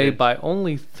Green Bay by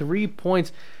only 3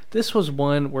 points. This was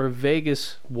one where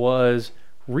Vegas was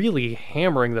really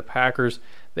hammering the Packers.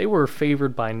 They were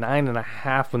favored by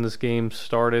 9.5 when this game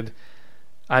started.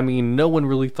 I mean, no one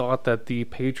really thought that the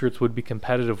Patriots would be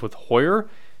competitive with Hoyer.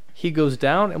 He goes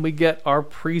down, and we get our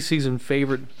preseason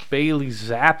favorite Bailey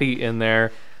Zappi in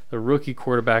there, the rookie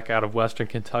quarterback out of Western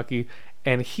Kentucky,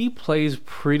 and he plays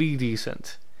pretty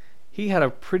decent. He had a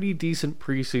pretty decent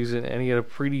preseason, and he had a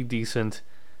pretty decent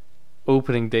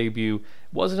opening debut.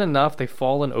 Wasn't enough. They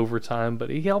fall in overtime, but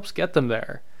he helps get them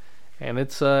there. And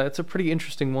it's a pretty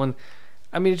interesting one.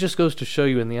 I mean, it just goes to show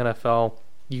you in the NFL,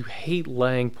 you hate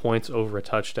laying points over a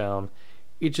touchdown.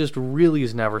 It just really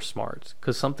is never smart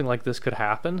because something like this could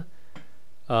happen.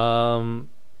 And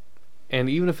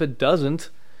even if it doesn't,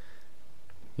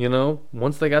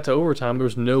 once they got to overtime, there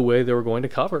was no way they were going to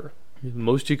cover.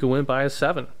 Most you could win by is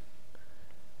 7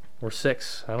 or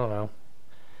 6. I don't know.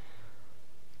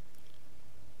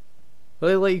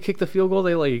 They let you kick the field goal.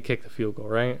 They let you kick the field goal,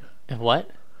 right?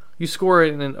 What? You score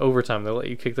it in overtime. They let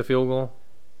you kick the field goal,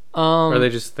 or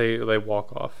they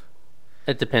walk off.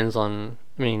 It depends on.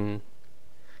 I mean,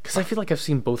 because I feel like I've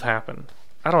seen both happen.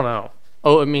 I don't know.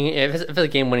 Oh, I mean, if it's a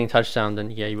game-winning touchdown, then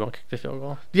yeah, you won't kick the field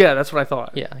goal. Yeah, that's what I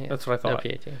thought. Yeah. That's what I thought.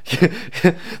 PAT.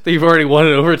 That you've already won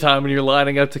in overtime and you're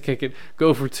lining up to kick it.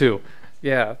 Go for 2.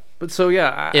 Yeah, but so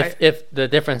yeah. If the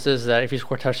difference is that if you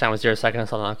score a touchdown with 0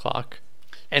 seconds on the clock.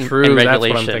 And true, in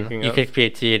regulation, that's what I'm thinking you of. kick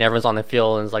PAT and everyone's on the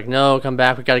field and it's like, no, come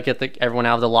back. We got to get everyone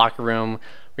out of the locker room.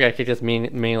 We got to kick this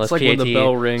meaningless it's like PAT when the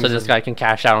bell rings so this guy can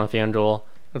cash out on FanDuel.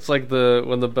 It's like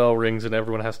when the bell rings and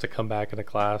everyone has to come back into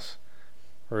class,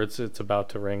 or it's about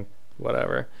to ring,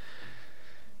 whatever.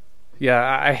 Yeah,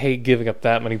 I hate giving up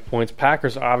that many points.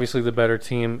 Packers obviously the better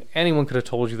team. Anyone could have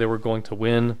told you they were going to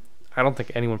win. I don't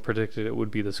think anyone predicted it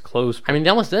would be this close. I mean, they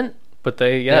almost didn't. But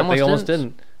they almost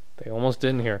didn't. They almost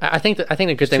didn't here. I think the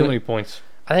good thing. Too many points.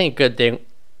 I think the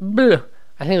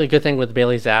good thing with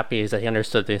Bailey Zappi is that he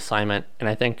understood the assignment, and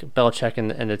I think Belichick and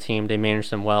the team, they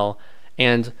managed him well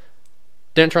and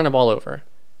didn't turn the ball over.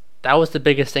 That was the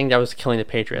biggest thing that was killing the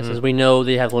Patriots. As we know,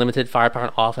 they have limited firepower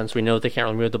on offense. We know they can't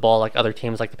really move the ball like other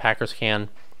teams like the Packers can.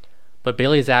 But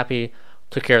Bailey Zappi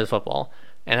took care of the football,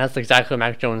 and that's exactly what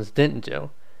Mac Jones didn't do.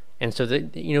 And so he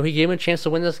gave him a chance to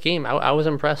win this game. I was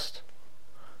impressed.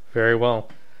 Very well.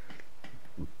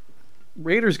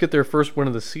 Raiders get their first win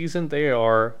of the season. They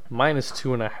are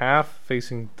 -2.5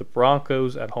 facing the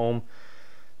Broncos at home.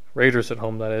 Raiders at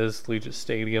home, that is, Legit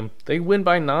Stadium. They win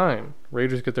by 9.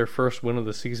 Raiders get their first win of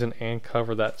the season and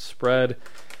cover that spread.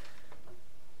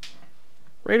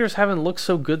 Raiders haven't looked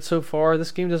so good so far.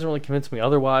 This game doesn't really convince me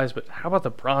otherwise, but how about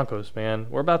the Broncos, man?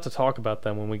 We're about to talk about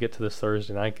them when we get to this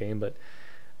Thursday night game, but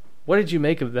what did you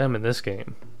make of them in this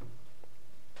game?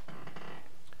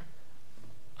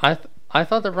 I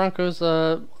thought the Broncos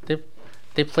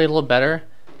they played a little better.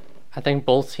 I think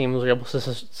both teams were able to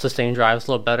sustain drives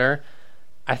a little better.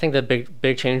 I think the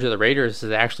big change of the Raiders is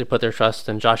they actually put their trust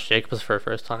in Josh Jacobs for the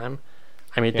first time.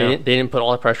 I mean, they didn't put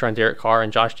all the pressure on Derek Carr,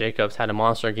 and Josh Jacobs had a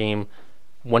monster game,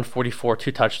 144,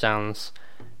 2 touchdowns.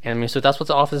 And I mean, so that's what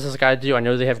the offense has got to do. I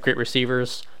know they have great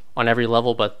receivers on every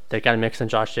level, but they got to mix in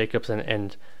Josh Jacobs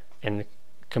and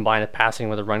combine the passing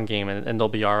with the run game, and they'll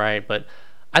be all right. But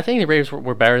I think the Raiders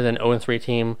were better than 0-3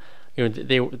 team. You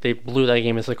know, they blew that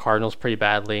game against the Cardinals pretty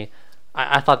badly.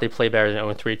 I thought they played better than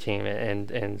 0-3 team,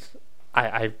 and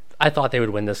I thought they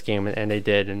would win this game, and they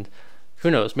did. And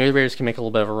who knows? Maybe the Raiders can make a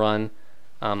little bit of a run.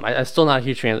 I'm still not a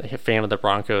huge fan of the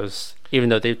Broncos, even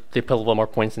though they put a little more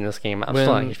points in this game. I'm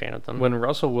still not a huge fan of them. When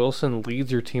Russell Wilson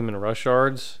leads your team in rush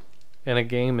yards in a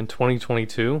game in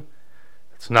 2022,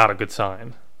 it's not a good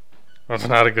sign. That's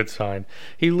not a good sign.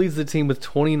 He leads the team with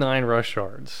 29 rush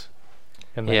yards.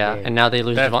 Yeah, game. And now they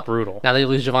lose. That's brutal. Now they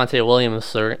lose Javonte Williams,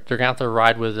 so they're gonna have to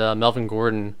ride with Melvin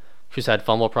Gordon, who's had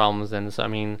fumble problems. And so I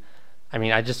mean,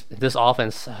 this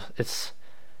offense, it's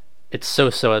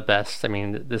so at best. I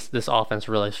mean, this offense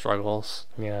really struggles.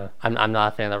 Yeah, I'm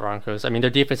not a fan of the Broncos. I mean, their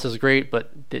defense is great, but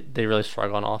they really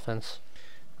struggle on offense.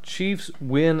 Chiefs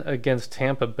win against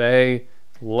Tampa Bay.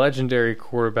 Legendary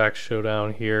quarterback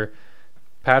showdown here.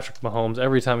 Patrick Mahomes,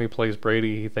 every time he plays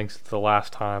Brady, he thinks it's the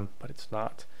last time, but it's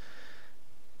not.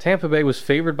 Tampa Bay was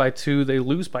favored by 2. They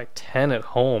lose by 10 at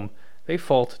home. They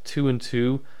fall to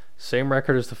 2-2. Same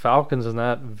record as the Falcons in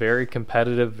that very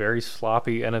competitive, very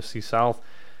sloppy NFC South.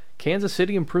 Kansas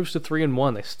City improves to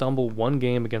 3-1. They stumble one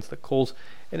game against the Colts,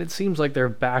 and it seems like they're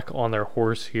back on their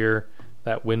horse here.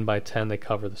 That win by 10, they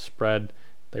cover the spread.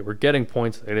 They were getting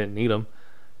points. They didn't need them.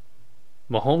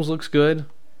 Mahomes looks good.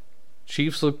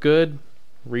 Chiefs look good.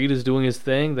 Reed is doing his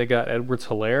thing. They got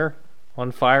Edwards-Helaire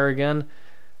on fire again.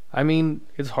 I mean,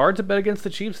 it's hard to bet against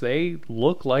the Chiefs. They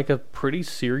look like a pretty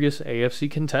serious AFC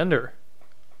contender.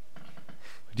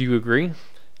 Do you agree?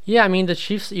 Yeah, I mean, the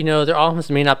Chiefs, their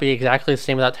offense may not be exactly the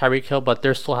same without Tyreek Hill, but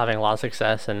they're still having a lot of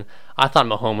success, and I thought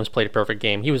Mahomes played a perfect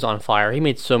game. He was on fire. He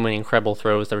made so many incredible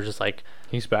throws that were just like...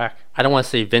 He's back. I don't want to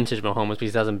say vintage Mahomes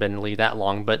because he hasn't been in the league that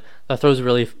long, but the throws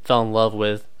really fell in love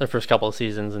with the first couple of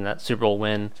seasons and that Super Bowl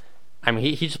win. I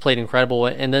mean, he just played incredible,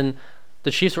 and then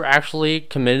the Chiefs were actually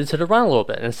committed to the run a little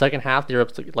bit. In the second half, they were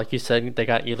up to, like you said, they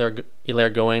got Hilaire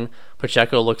going.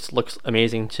 Pacheco looks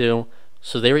amazing too.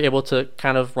 So they were able to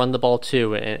kind of run the ball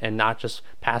too and not just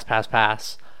pass.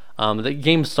 The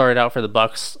game started out for the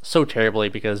Bucs so terribly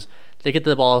because they get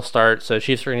the ball to start, so the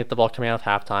Chiefs are going to get the ball coming out of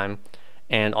halftime,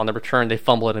 and on the return, they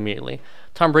fumble it immediately.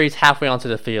 Tom Brady's halfway onto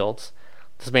the field.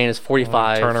 This man is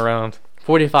 45. Turn around.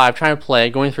 45, trying to play,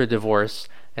 going through a divorce.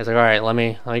 And he's like, all right, let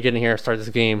me get in here and start this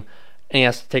game. And he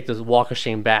has to take this walk of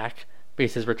shame back.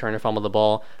 Because his return to fumble the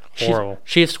ball. Horrible.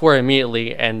 Chiefs score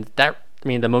immediately, and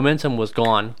the momentum was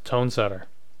gone. Tone setter.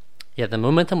 Yeah, the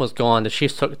momentum was gone. The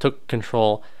Chiefs took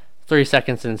control 30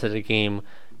 seconds into the game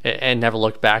and never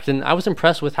looked back. And I was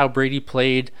impressed with how Brady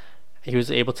played. He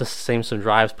was able to sustain some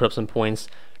drives, put up some points,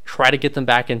 try to get them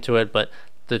back into it, but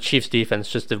the Chiefs defense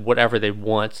just did whatever they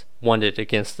wanted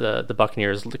against the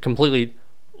Buccaneers. Completely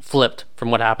flipped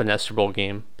from what happened in that Super Bowl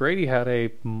game. Brady had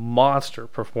a monster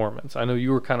performance. I know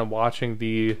you were kind of watching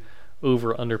the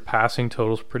over-under passing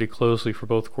totals pretty closely for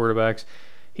both quarterbacks.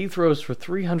 He throws for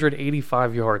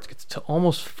 385 yards, gets to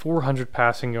almost 400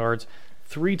 passing yards,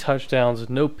 3 touchdowns,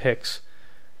 no picks,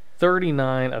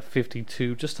 39 of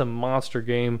 52, just a monster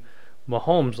game.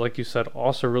 Mahomes, like you said,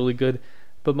 also really good,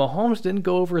 but Mahomes didn't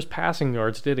go over his passing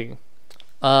yards, did he?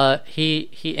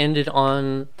 He ended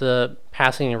on the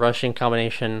passing and rushing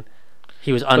combination.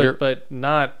 He was under, but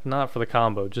not for the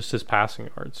combo, just his passing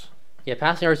yards. Yeah,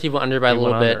 passing yards he went under by a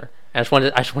little bit. I just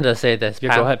wanted to say this.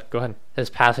 Yeah, go ahead. His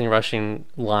passing rushing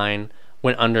line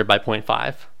went under by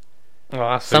 0.5.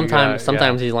 Oh,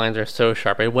 sometimes these lines are so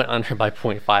sharp. It went under by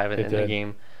 0.5 in the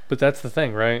game. But that's the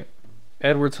thing, right?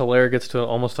 Edwards-Helaire gets to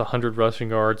almost 100 rushing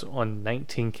yards on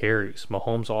 19 carries.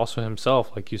 Mahomes also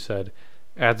himself, like you said,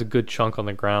 adds a good chunk on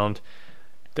the ground.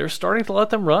 They're starting to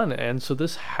let them run, and so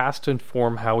this has to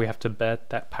inform how we have to bet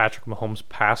that Patrick Mahomes'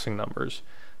 passing numbers.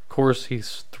 Of course,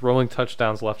 he's throwing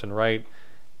touchdowns left and right,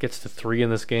 gets to 3 in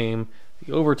this game.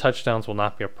 The over touchdowns will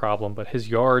not be a problem, but his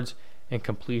yards and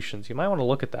completions, you might want to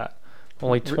look at that.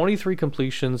 Only 23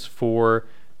 completions for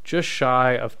just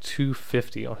shy of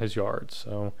 250 on his yards.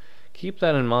 So keep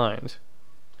that in mind.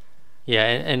 Yeah,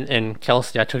 and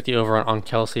Kelsey, I took the over on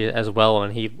Kelsey as well,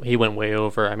 and he went way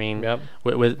over. I mean, Yep.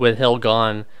 with Hill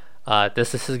gone,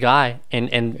 this is his guy, and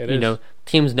It you is. know,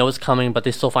 teams know it's coming, but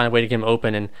they still find a way to get him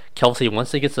open. And Kelsey,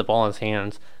 once he gets the ball in his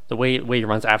hands, the way he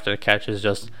runs after the catch is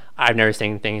just, I've never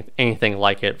seen anything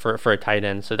like it for a tight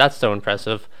end. So that's so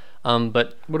impressive.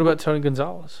 But What about Tony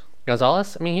Gonzalez?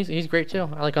 Gonzalez, I mean, he's great too.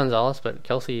 I like Gonzalez, but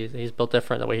Kelsey, he's built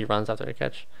different the way he runs after the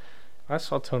catch. I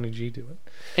saw Tony G do it.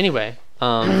 Anyway,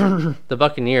 the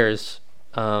Buccaneers,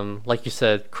 like you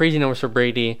said, crazy numbers for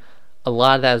Brady. A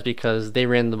lot of that is because they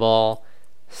ran the ball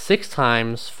 6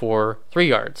 times for 3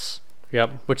 yards,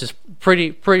 Yep. which is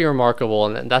pretty remarkable.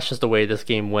 And that's just the way this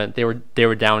game went. They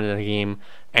were down in the game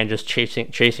and just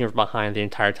chasing from behind the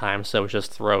entire time. So it was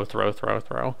just throw.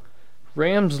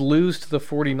 Rams lose to the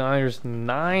 49ers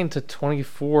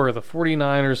 9-24. The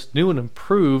 49ers new and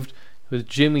improved with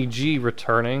Jimmy G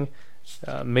returning,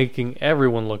 making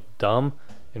everyone look dumb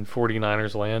in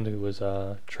 49ers land, who was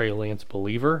a Trey Lance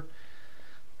believer.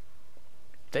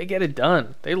 They get it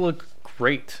done. They look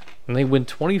great. And they win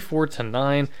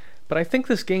 24-9. But I think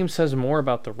this game says more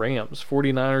about the Rams.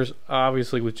 49ers,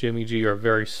 obviously with Jimmy G, are a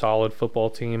very solid football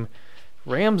team.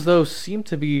 Rams, though, seem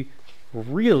to be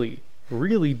really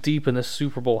deep in this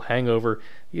Super Bowl hangover.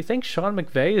 Do you think Sean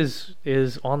McVay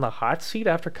is on the hot seat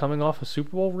after coming off a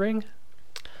Super Bowl ring?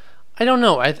 I don't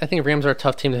know. I think Rams are a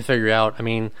tough team to figure out. I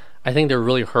mean, I think they're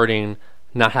really hurting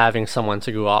not having someone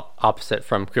to go opposite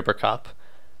from Cooper Kupp.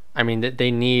 I mean,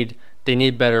 they need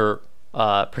better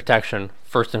protection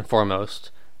first and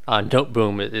foremost. Note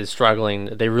Boom is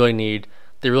struggling. They really need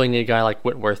a guy like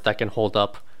Whitworth that can hold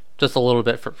up just a little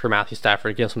bit for Matthew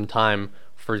Stafford, give some time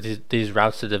for these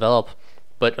routes to develop.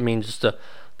 But I mean, just the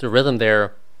rhythm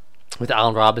there with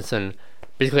Allen Robinson,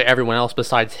 basically everyone else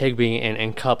besides Higbee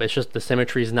and Kupp, it's just the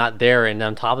symmetry is not there. And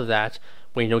on top of that,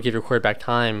 when you don't give your quarterback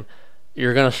time,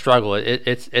 you're going to struggle.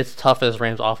 It's tough as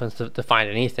Rams offense to find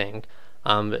anything.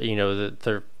 You know,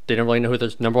 they don't really know who their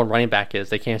number one running back is.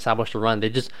 They can't establish the run. They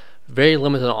just very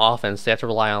limited on offense. They have to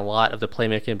rely on a lot of the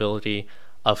playmaking ability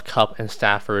of Kupp and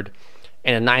Stafford.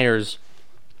 And the Niners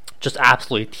just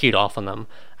absolutely teed off on them.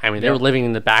 I mean, they were living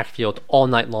in the backfield all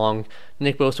night long.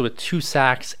 Nick Bosa with 2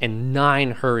 sacks and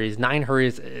 9 hurries. 9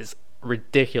 hurries is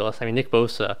ridiculous. I mean, Nick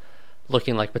Bosa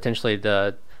looking like potentially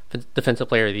the defensive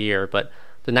player of the year. But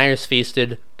the Niners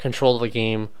feasted, controlled the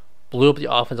game, blew up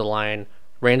the offensive line,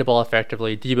 ran the ball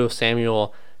effectively. Deebo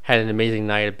Samuel had an amazing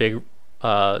night, a big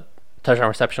touchdown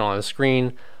reception on the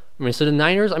screen. I mean, so the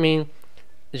Niners, I mean,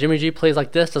 Jimmy G plays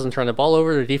like this, doesn't turn the ball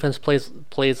over. Their defense plays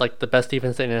like the best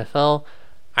defense in the NFL.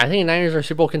 I think the Niners are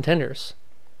Super Bowl contenders.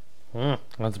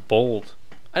 That's bold.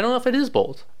 I don't know if it is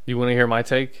bold. You want to hear my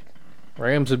take?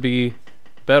 Rams would be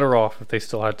better off if they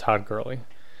still had Todd Gurley.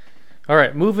 All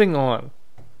right, moving on.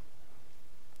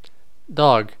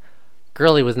 Dog,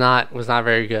 Gurley was not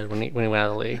very good when he went out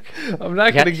of the league. I'm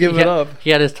not going to give it up. He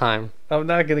had his time. I'm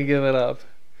not going to give it up.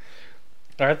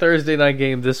 Our Thursday night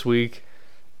game this week,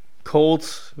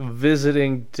 Colts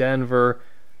visiting Denver.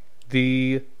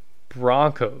 The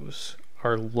Broncos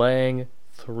are laying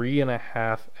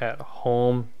 3.5 at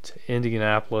home to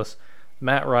Indianapolis.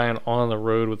 Matt Ryan on the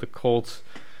road with the Colts.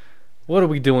 What are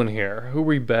we doing here? Who are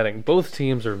we betting? Both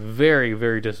teams are very,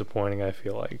 very disappointing, I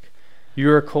feel like.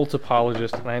 You're a Colts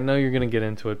apologist, and I know you're going to get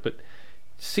into it, but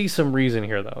see some reason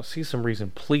here, though. See some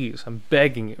reason, please. I'm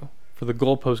begging you, for the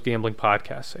Goalpost Gambling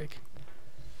Podcast's sake.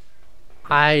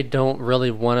 I don't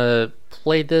really want to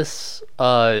play this.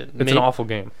 It's an awful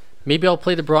game. Maybe I'll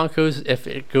play the Broncos if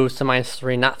it goes to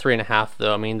 -3, not 3.5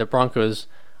 though. I mean, the Broncos,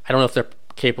 I don't know if they're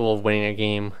capable of winning a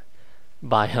game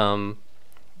by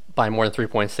more than 3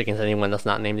 points against anyone that's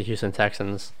not named the Houston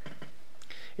Texans.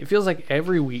 It feels like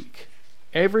every week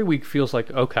feels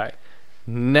like, okay,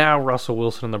 now Russell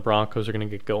Wilson and the Broncos are going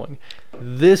to get going.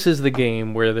 This is the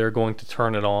game where they're going to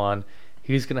turn it on.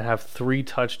 He's going to have 3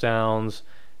 touchdowns,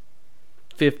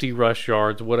 50 rush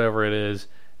yards, whatever it is,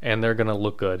 and they're going to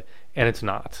look good. And it's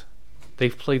not.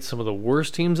 They've played some of the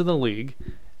worst teams in the league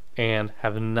and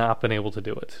have not been able to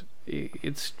do it.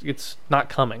 It's not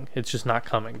coming. It's just not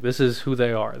coming. This is who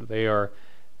they are. They are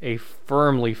a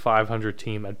firmly 500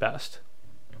 team at best.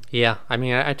 Yeah, I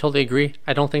mean, I totally agree.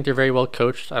 I don't think they're very well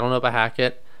coached. I don't know about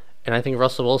Hackett. And I think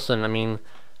Russell Wilson, I mean,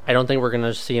 I don't think we're going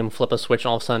to see him flip a switch and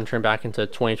all of a sudden turn back into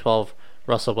 2012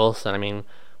 Russell Wilson. I mean,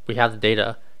 we have the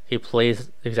data. He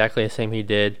plays exactly the same he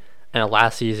did in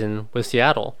last season with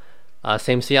Seattle.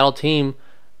 Same Seattle team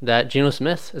that Geno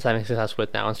Smith is having success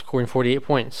with now and scoring 48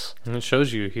 points. And it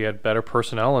shows you he had better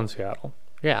personnel in Seattle.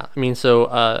 Yeah, I mean, so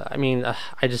I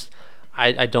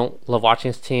don't love watching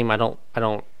this team. I don't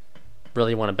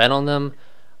really want to bet on them.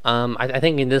 I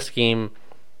think in this game,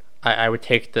 I would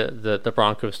take the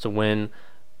Broncos to win.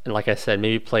 And like I said,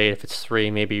 maybe play it if it's 3,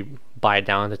 maybe buy it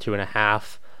down to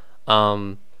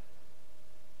 2.5.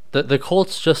 The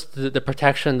Colts, just the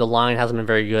protection, the line hasn't been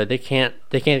very good. They can't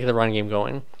get the run game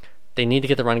going. They need to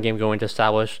get the run game going to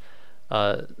establish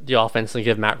the offense and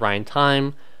give Matt Ryan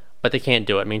time, but they can't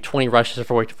do it. I mean, 20 rushes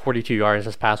for 42 yards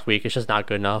this past week. It's just not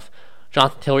good enough.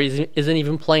 Jonathan Taylor isn't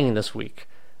even playing this week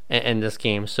in this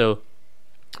game, so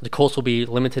the Colts will be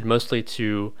limited mostly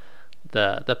to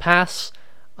the pass.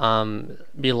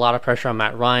 Be a lot of pressure on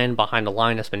Matt Ryan behind the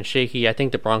line that's been shaky. I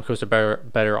think the Broncos are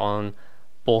better on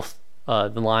both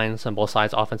the lines on both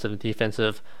sides, offensive and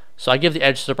defensive. So I give the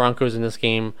edge to the Broncos in this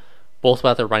game, both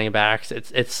about their running backs.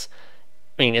 It's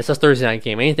a Thursday night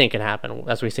game. Anything can happen,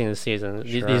 as we've seen this season.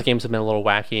 Sure. These games have been a little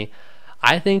wacky.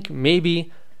 I think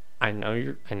maybe, I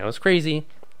know it's crazy,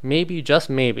 maybe, just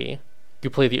maybe, you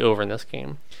play the over in this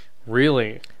game.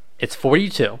 Really? It's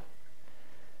 42.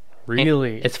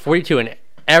 Really? It's 42, and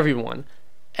everyone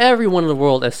in the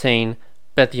world is saying,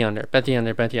 bet the under, bet the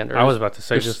under, bet the under. I was about to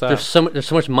say just that. There's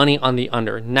so much money on the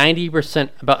under. 90%,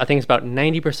 I think it's about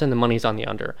 90% of the money's on the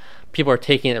under. People are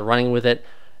taking it, running with it.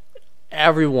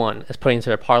 Everyone is putting it to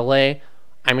their parlay.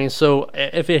 I mean, so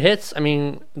if it hits, I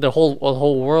mean, the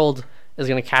whole world is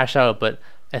going to cash out, but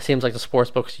it seems like the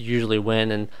sports books usually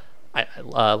win. And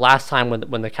last time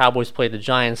when the Cowboys played the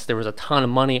Giants, there was a ton of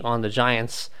money on the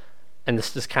Giants, and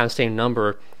this kind of same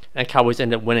number, and Cowboys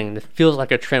end up winning. It feels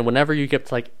like a trend. Whenever you get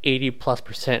to like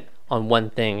 80+% on one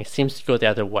thing, it seems to go the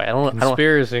other way.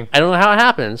 Conspiracy. I don't know how it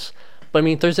happens, but I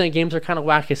mean, Thursday night games are kind of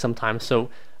wacky sometimes. So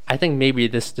I think maybe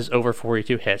this over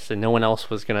 42 hits, and no one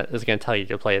else is gonna tell you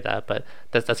to play that. But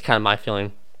that's kind of my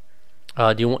feeling.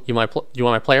 Do you want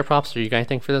my player props, or you got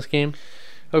anything for this game?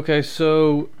 Okay,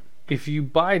 so if you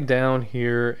buy down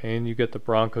here and you get the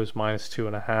Broncos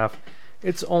 -2.5,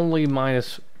 it's only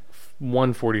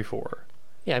 -144.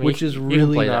 Yeah, I mean, which is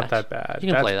really not that bad. You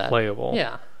can That's play that. Playable.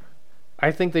 Yeah.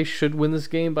 I think they should win this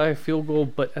game by a field goal,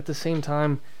 but at the same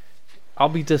time, I'll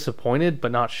be disappointed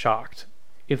but not shocked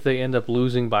if they end up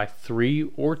losing by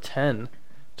 3 or 10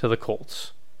 to the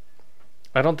Colts.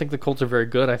 I don't think the Colts are very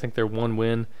good. I think their one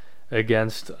win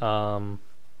against the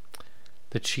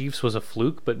Chiefs was a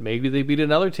fluke, but maybe they beat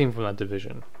another team from that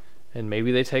division, and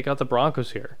maybe they take out the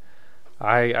Broncos here.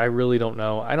 I really don't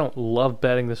know. I don't love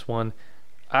betting this one.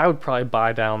 I would probably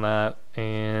buy down that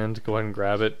and go ahead and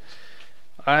grab it.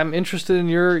 I'm interested in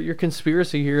your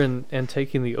conspiracy here and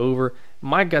taking the over.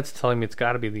 My gut's telling me it's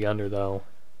got to be the under, though.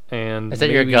 And is that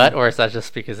your gut, or is that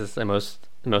just because it's the most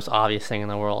obvious thing in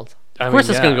the world? Of course,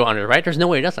 it's going to go under, right? There's no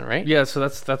way it doesn't, right? Yeah, so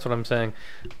that's what I'm saying.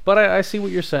 But I see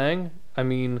what you're saying. I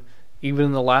mean, even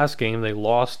in the last game, they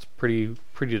lost pretty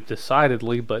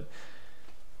decidedly, but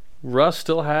Russ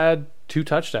still had 2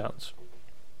 touchdowns.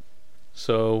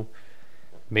 So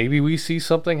maybe we see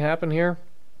something happen here.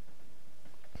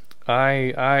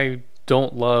 I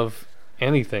don't love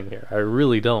anything here. I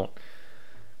really don't.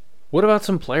 What about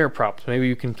some player props? Maybe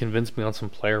you can convince me on some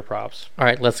player props. All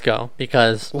right, let's go.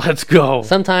 Because let's go.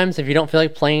 Sometimes if you don't feel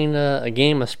like playing a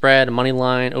game, a spread, a money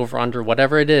line, over under,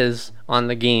 whatever it is on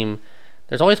the game,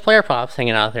 there's always player props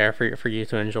hanging out there for you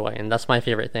to enjoy, and that's my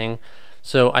favorite thing.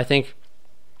 So I think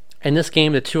in this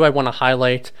game, the 2 I want to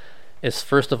highlight is,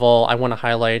 first of all, I want to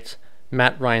highlight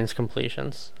Matt Ryan's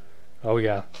completions. Oh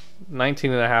yeah,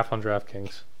 19.5 on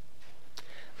DraftKings.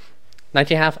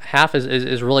 19.5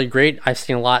 is really great. I've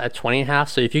seen a lot at 20.5.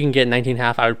 So if you can get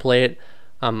 19.5, I would play it.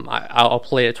 I'll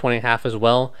play it at 20.5 as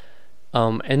well.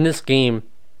 In this game,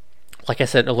 like I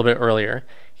said a little bit earlier,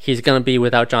 he's going to be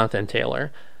without Jonathan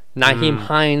Taylor. Naheem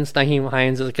Hines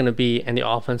is going to be in the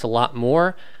offense a lot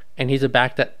more, and he's a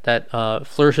back that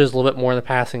flourishes a little bit more in the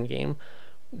passing game.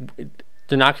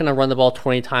 They're not going to run the ball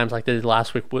 20 times like they did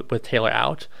last week with Taylor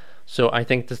out. So I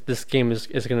think this game is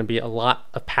going to be a lot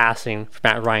of passing for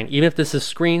Matt Ryan. Even if this is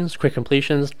screens, quick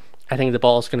completions, I think the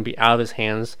ball is going to be out of his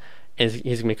hands, and he's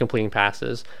going to be completing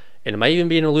passes. And it might even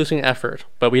be in a losing effort,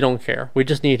 but we don't care. We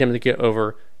just need him to get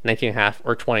over 19.5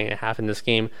 or 20.5 in this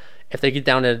game. If they get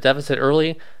down at a deficit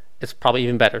early, it's probably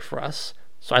even better for us.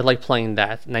 So I like playing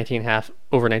that 19.5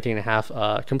 over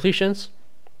 19.5 completions.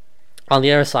 On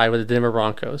the other side with the Denver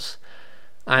Broncos,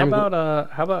 how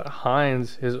about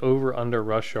Hines? His over/under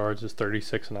rush yards is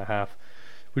 36.5.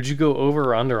 Would you go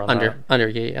over or under on that?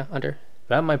 Under.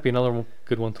 That might be another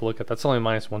good one to look at. That's only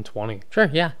 -120. Sure,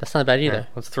 yeah, that's not bad either. Right,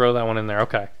 let's throw that one in there.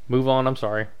 Okay, move on. I'm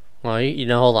sorry. Well,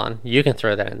 hold on. You can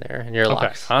throw that in there, and your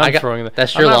locks. I'm throwing that.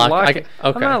 That's your lock. Okay.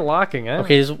 I'm not locking it.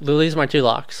 Okay, these are my 2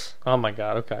 locks. Oh my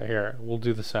god. Okay, here we'll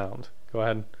do the sound. Go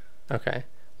ahead. Okay,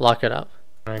 lock it up.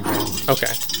 Okay. Okay.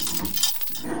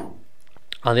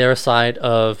 On the other side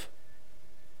of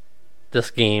this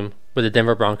game with the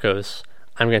Denver Broncos,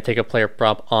 I'm going to take a player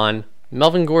prop on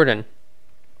Melvin Gordon,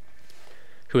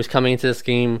 who is coming into this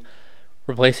game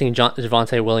replacing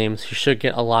Javonte Williams. He should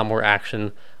get a lot more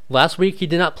action. Last week, he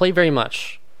did not play very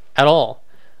much at all.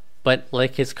 But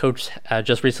like his coach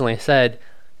just recently said,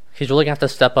 he's really going to have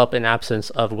to step up in absence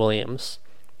of Williams.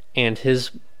 And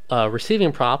his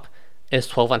receiving prop is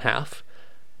 12.5.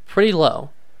 Pretty low.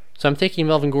 So I'm taking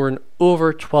Melvin Gordon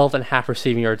over 12.5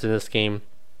 receiving yards in this game.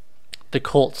 The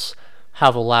Colts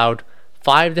have allowed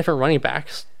 5 different running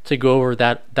backs to go over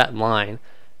that line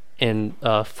in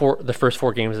the first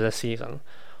 4 games of this season.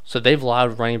 So they've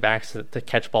allowed running backs to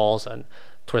catch balls and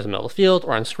towards the middle of the field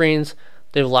or on screens.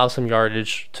 They've allowed some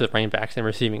yardage to the running backs in the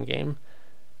receiving game.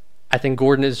 I think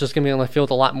Gordon is just going to be on the field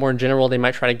a lot more in general. They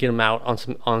might try to get him out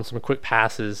on some quick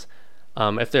passes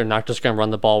if they're not just going to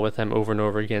run the ball with him over and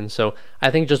over again. So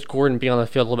I think just Gordon being on the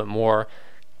field a little bit more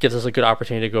gives us a good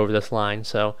opportunity to go over this line.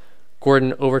 So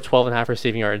Gordon over 12.5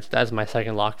 receiving yards. That's my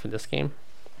second lock for this game.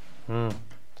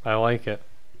 I like it.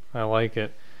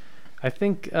 I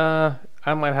think I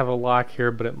might have a lock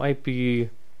here, but it might be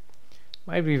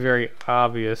very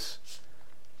obvious.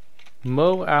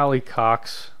 Mo Alley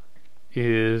Cox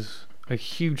is a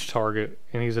huge target,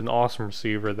 and he's an awesome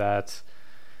receiver that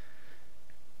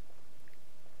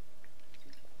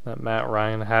Matt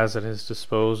Ryan has at his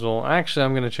disposal. Actually,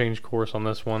 I'm going to change course on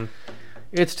this one.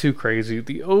 It's too crazy.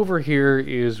 The over here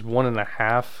is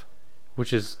 1.5,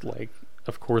 which is like,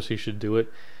 of course he should do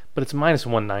it, but it's minus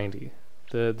 190.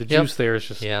 The juice there is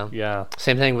just yeah.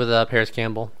 Same thing with Paris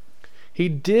Campbell. He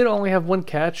did only have 1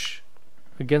 catch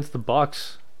against the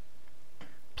Bucks.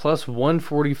 Plus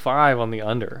 145 on the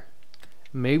under.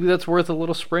 Maybe that's worth a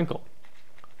little sprinkle.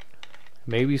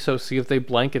 Maybe so. See if they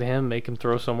blanket him, make him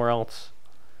throw somewhere else.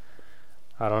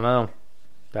 I don't know.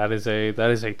 That is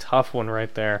a tough one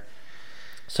right there.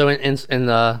 So in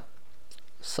the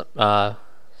was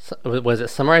it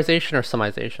summarization or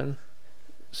summization?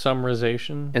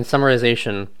 Summarization. In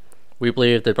summarization, we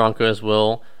believe the Broncos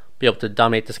will be able to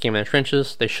dominate this game in the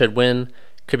trenches. They should win.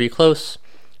 Could be close.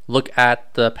 Look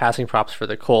at the passing props for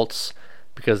the Colts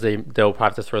because they'll probably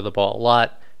have to throw the ball a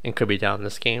lot and could be down in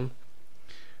this game.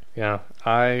 Yeah,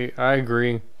 I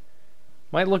agree.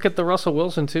 Might look at the Russell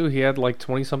Wilson too. He had like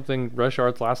 20-something rush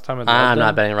yards last time. I'm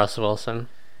not betting Russell Wilson.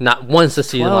 Not once this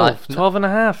season.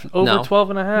 12.5. Over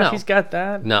 12.5. No. He's got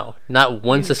that. No, not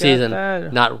once this season.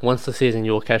 Not once this season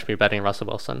you will catch me betting Russell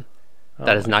Wilson.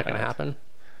 That is not going to happen.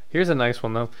 Here's a nice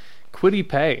one though. Kwity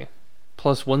Paye.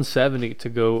 Plus 170 to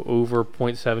go over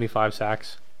 0.75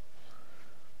 sacks.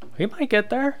 He might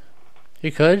get there. He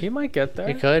could. He might get there.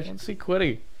 He could. Let's see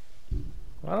Kwity.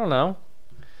 I don't know.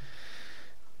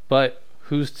 But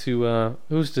who's to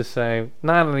say?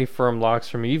 Not any firm locks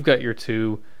for me. You've got your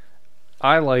 2.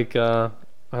 I like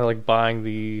buying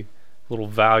the little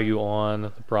value on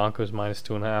the Broncos minus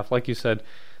 2.5. Like you said,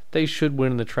 they should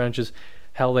win in the trenches.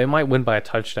 Hell, they might win by a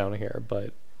touchdown here,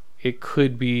 but it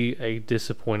could be a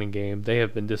disappointing game. They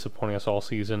have been disappointing us all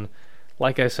season.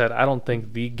 Like I said, I don't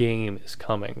think the game is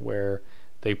coming where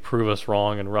they prove us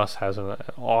wrong and Russ has an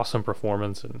awesome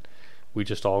performance and we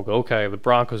just all go, okay, the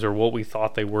Broncos are what we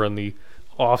thought they were in the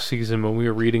offseason when we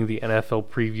were reading the NFL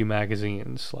preview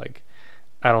magazines. Like,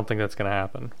 I don't think that's going to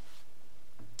happen.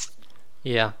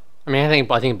 Yeah. I mean,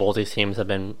 I think both these teams have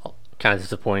been kind of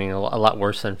disappointing, a lot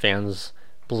worse than fans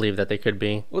believe that they could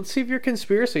be. Let's see if your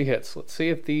conspiracy hits. Let's see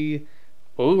if the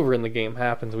over in the game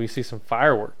happens. We see some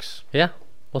fireworks. Yeah,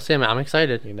 we'll see. I'm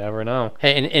excited. You never know.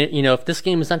 Hey, and you know, if this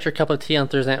game is not your cup of tea on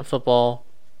Thursday Night Football,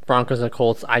 Broncos and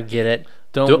Colts, I get it.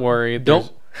 Don't worry.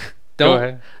 Don't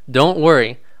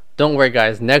worry. Don't worry,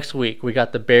 guys. Next week we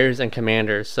got the Bears and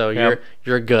Commanders, so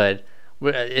you're good.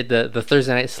 The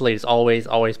Thursday night slate is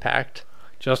always packed.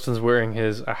 Justin's wearing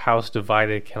his "A House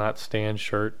Divided Cannot Stand"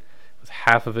 shirt, with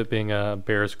half of it being a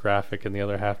Bears graphic and the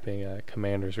other half being a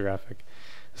Commanders graphic.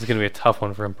 This is going to be a tough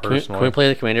one for him personally. Can we play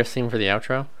the Commanders theme for the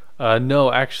outro?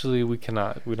 No, actually, we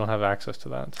cannot. We don't have access to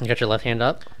that. You got your left hand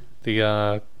up?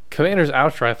 The Commanders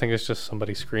outro, I think, is just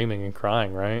somebody screaming and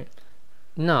crying, right?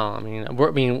 No,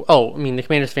 the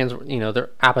Commanders fans, they're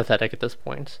apathetic at this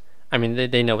point. I mean,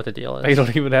 they know what the deal is. They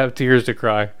don't even have tears to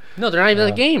cry. No, they're not even in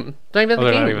the game. They're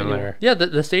not even there. Yeah,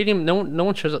 the stadium. No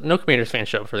one shows up. No Commanders fans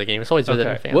show up for the game. It's always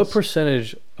visiting fans. What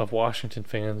percentage of Washington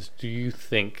fans do you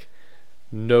think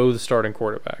know the starting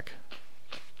quarterback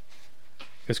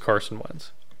is Carson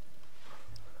Wentz?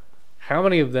 How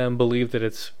many of them believe that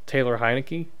it's Taylor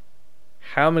Heineke?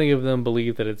 How many of them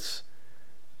believe that it's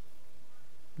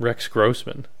Rex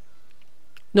Grossman?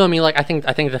 No, I mean, like, I think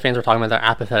the fans are talking about they're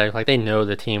apathetic. Like, they know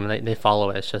the team and they follow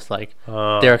it. It's just like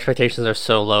their expectations are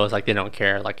so low. It's like they don't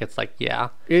care. Like, it's like, yeah.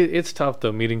 It's tough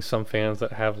though meeting some fans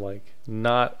that have like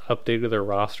not updated their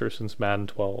roster since Madden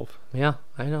 12. Yeah,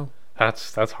 I know.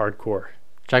 That's hardcore.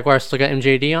 Jaguars still got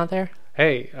MJD on there.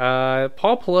 Hey,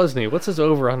 Paul Pelesny, what's his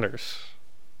over-unders?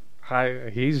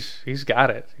 He's got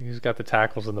it. He's got the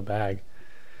tackles in the bag.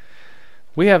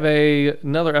 We have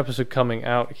another episode coming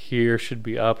out here, should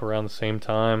be up around the same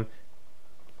time.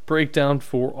 Breakdown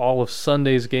for all of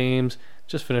Sunday's games.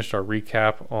 Just finished our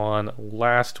recap on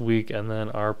last week, and then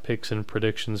our picks and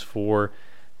predictions for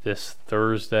this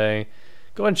Thursday.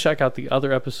 Go ahead and check out the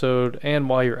other episode, and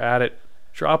while you're at it,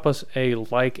 drop us a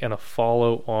like and a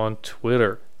follow on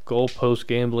Twitter. Goalpost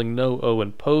Gambling, no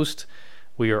Owen Post.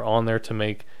 We are on there to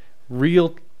make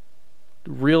real-time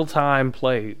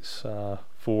plays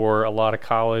for a lot of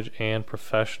college and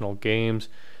professional games.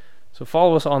 So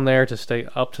follow us on there to stay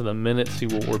up to the minute, see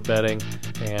what we're betting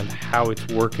and how it's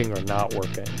working or not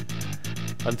working.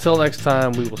 Until next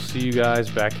time, we will see you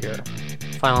guys back here.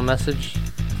 Final message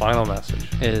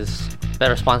is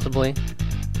bet responsibly.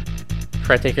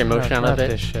 Try to take your emotion out of it.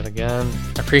 This shit again.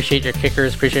 Appreciate your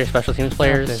kickers, appreciate your special teams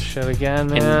players. This shit again,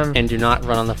 man. And do not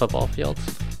run on the football fields.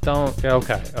 Don't.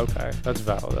 Okay. That's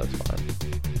valid. That's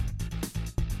fine.